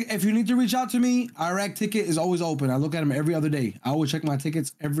you need to reach out to me, Iraq ticket is always open. I look at them every other day. I always check my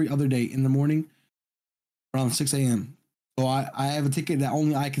tickets every other day in the morning, around 6 a.m. So I have a ticket that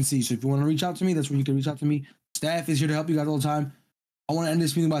only I can see. So if you want to reach out to me, that's where you can reach out to me. Staff is here to help you guys all the time. I want to end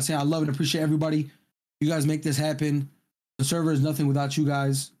this meeting by saying I love and appreciate everybody. You guys make this happen. The server is nothing without you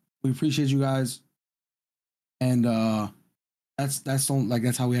guys. We appreciate you guys, and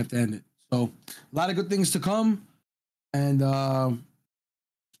that's how we have to end it. So a lot of good things to come, and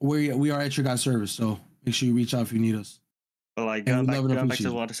we are at your guys' service. So make sure you reach out if you need us. But like going back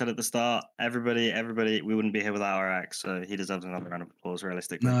to what I said at the start, everybody, we wouldn't be here without our acts. So he deserves another round of applause.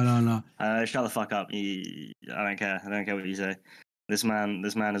 Realistically, no. Shut the fuck up. I don't care. I don't care what you say. This man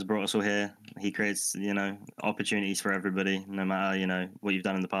has brought us all here. He creates, opportunities for everybody, no matter, what you've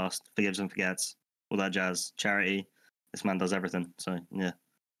done in the past. Forgives and forgets, all that jazz. Charity. This man does everything. So yeah.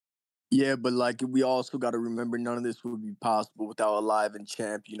 Yeah, but like we also got to remember, none of this would be possible without Alive and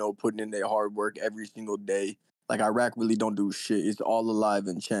Champ. Putting in their hard work every single day. Like Iraq really don't do shit. It's all Alive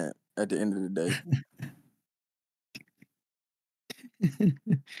and Champ at the end of the day.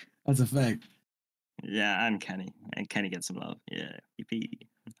 That's a fact. Yeah, and Kenny. And Kenny gets some love. Yeah.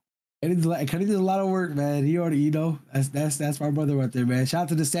 Kenny does a lot of work, man. He already, that's my brother right there, man. Shout out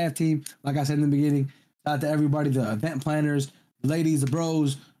to the staff team. Like I said in the beginning, shout out to everybody, the event planners, the ladies, the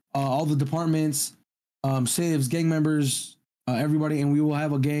bros, all the departments, civs, gang members, everybody. And we will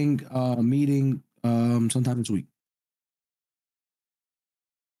have a gang meeting sometime this week.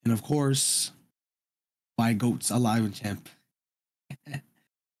 And of course, my goats, Alive and Champ.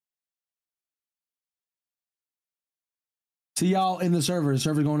 See y'all in the server. The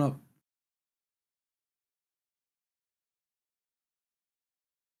server going up.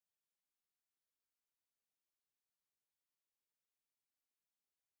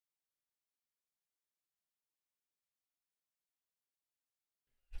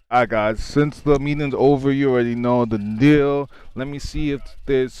 Alright guys, since the meeting's over, you already know the deal. Let me see if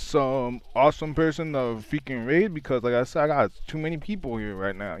there's some awesome person to freaking raid, because like I said, I got too many people here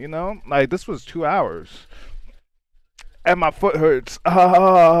right now, Like this was 2 hours. And my foot hurts.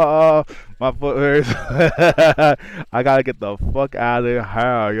 My foot hurts. I gotta get the fuck out of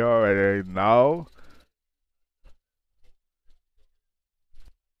here. You already know.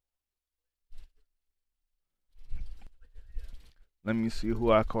 Let me see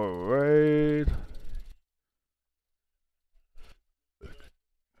who I can raid.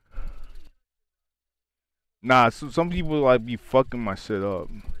 Nah, so some people like be fucking my shit up.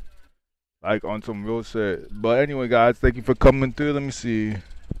 Like on some real shit. But anyway guys, thank you for coming through. Let me see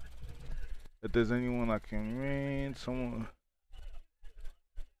if there's anyone I can raid. Someone.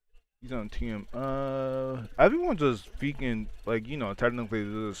 He's on TM. Everyone just freaking like, technically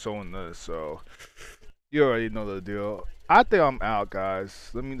this is showing this, so you already know the deal. I think I'm out,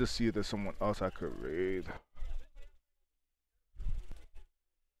 guys. Let me just see if there's someone else I could raid.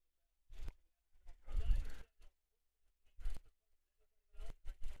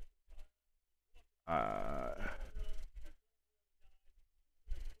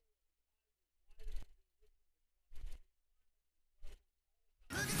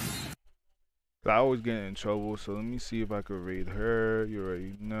 I always get in trouble, so let me see if I could raid her. You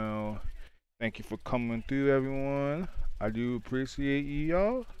already know. Thank you for coming through, everyone. I do appreciate you,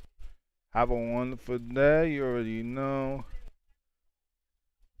 y'all. Have a wonderful day. You already know.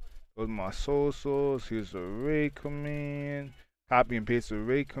 Those are my socials. Here's the raid command. Copy and paste the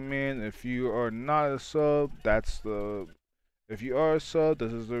raid command. If you are not a sub, that's the. If you are a sub,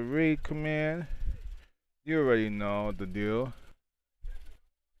 this is the raid command. You already know the deal.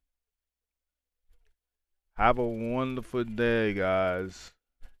 Have a wonderful day, guys.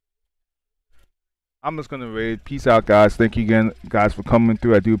 I'm just gonna raid. Peace out, guys. Thank you again, guys, for coming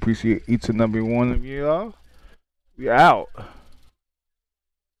through. I do appreciate each and every one of you all. We out.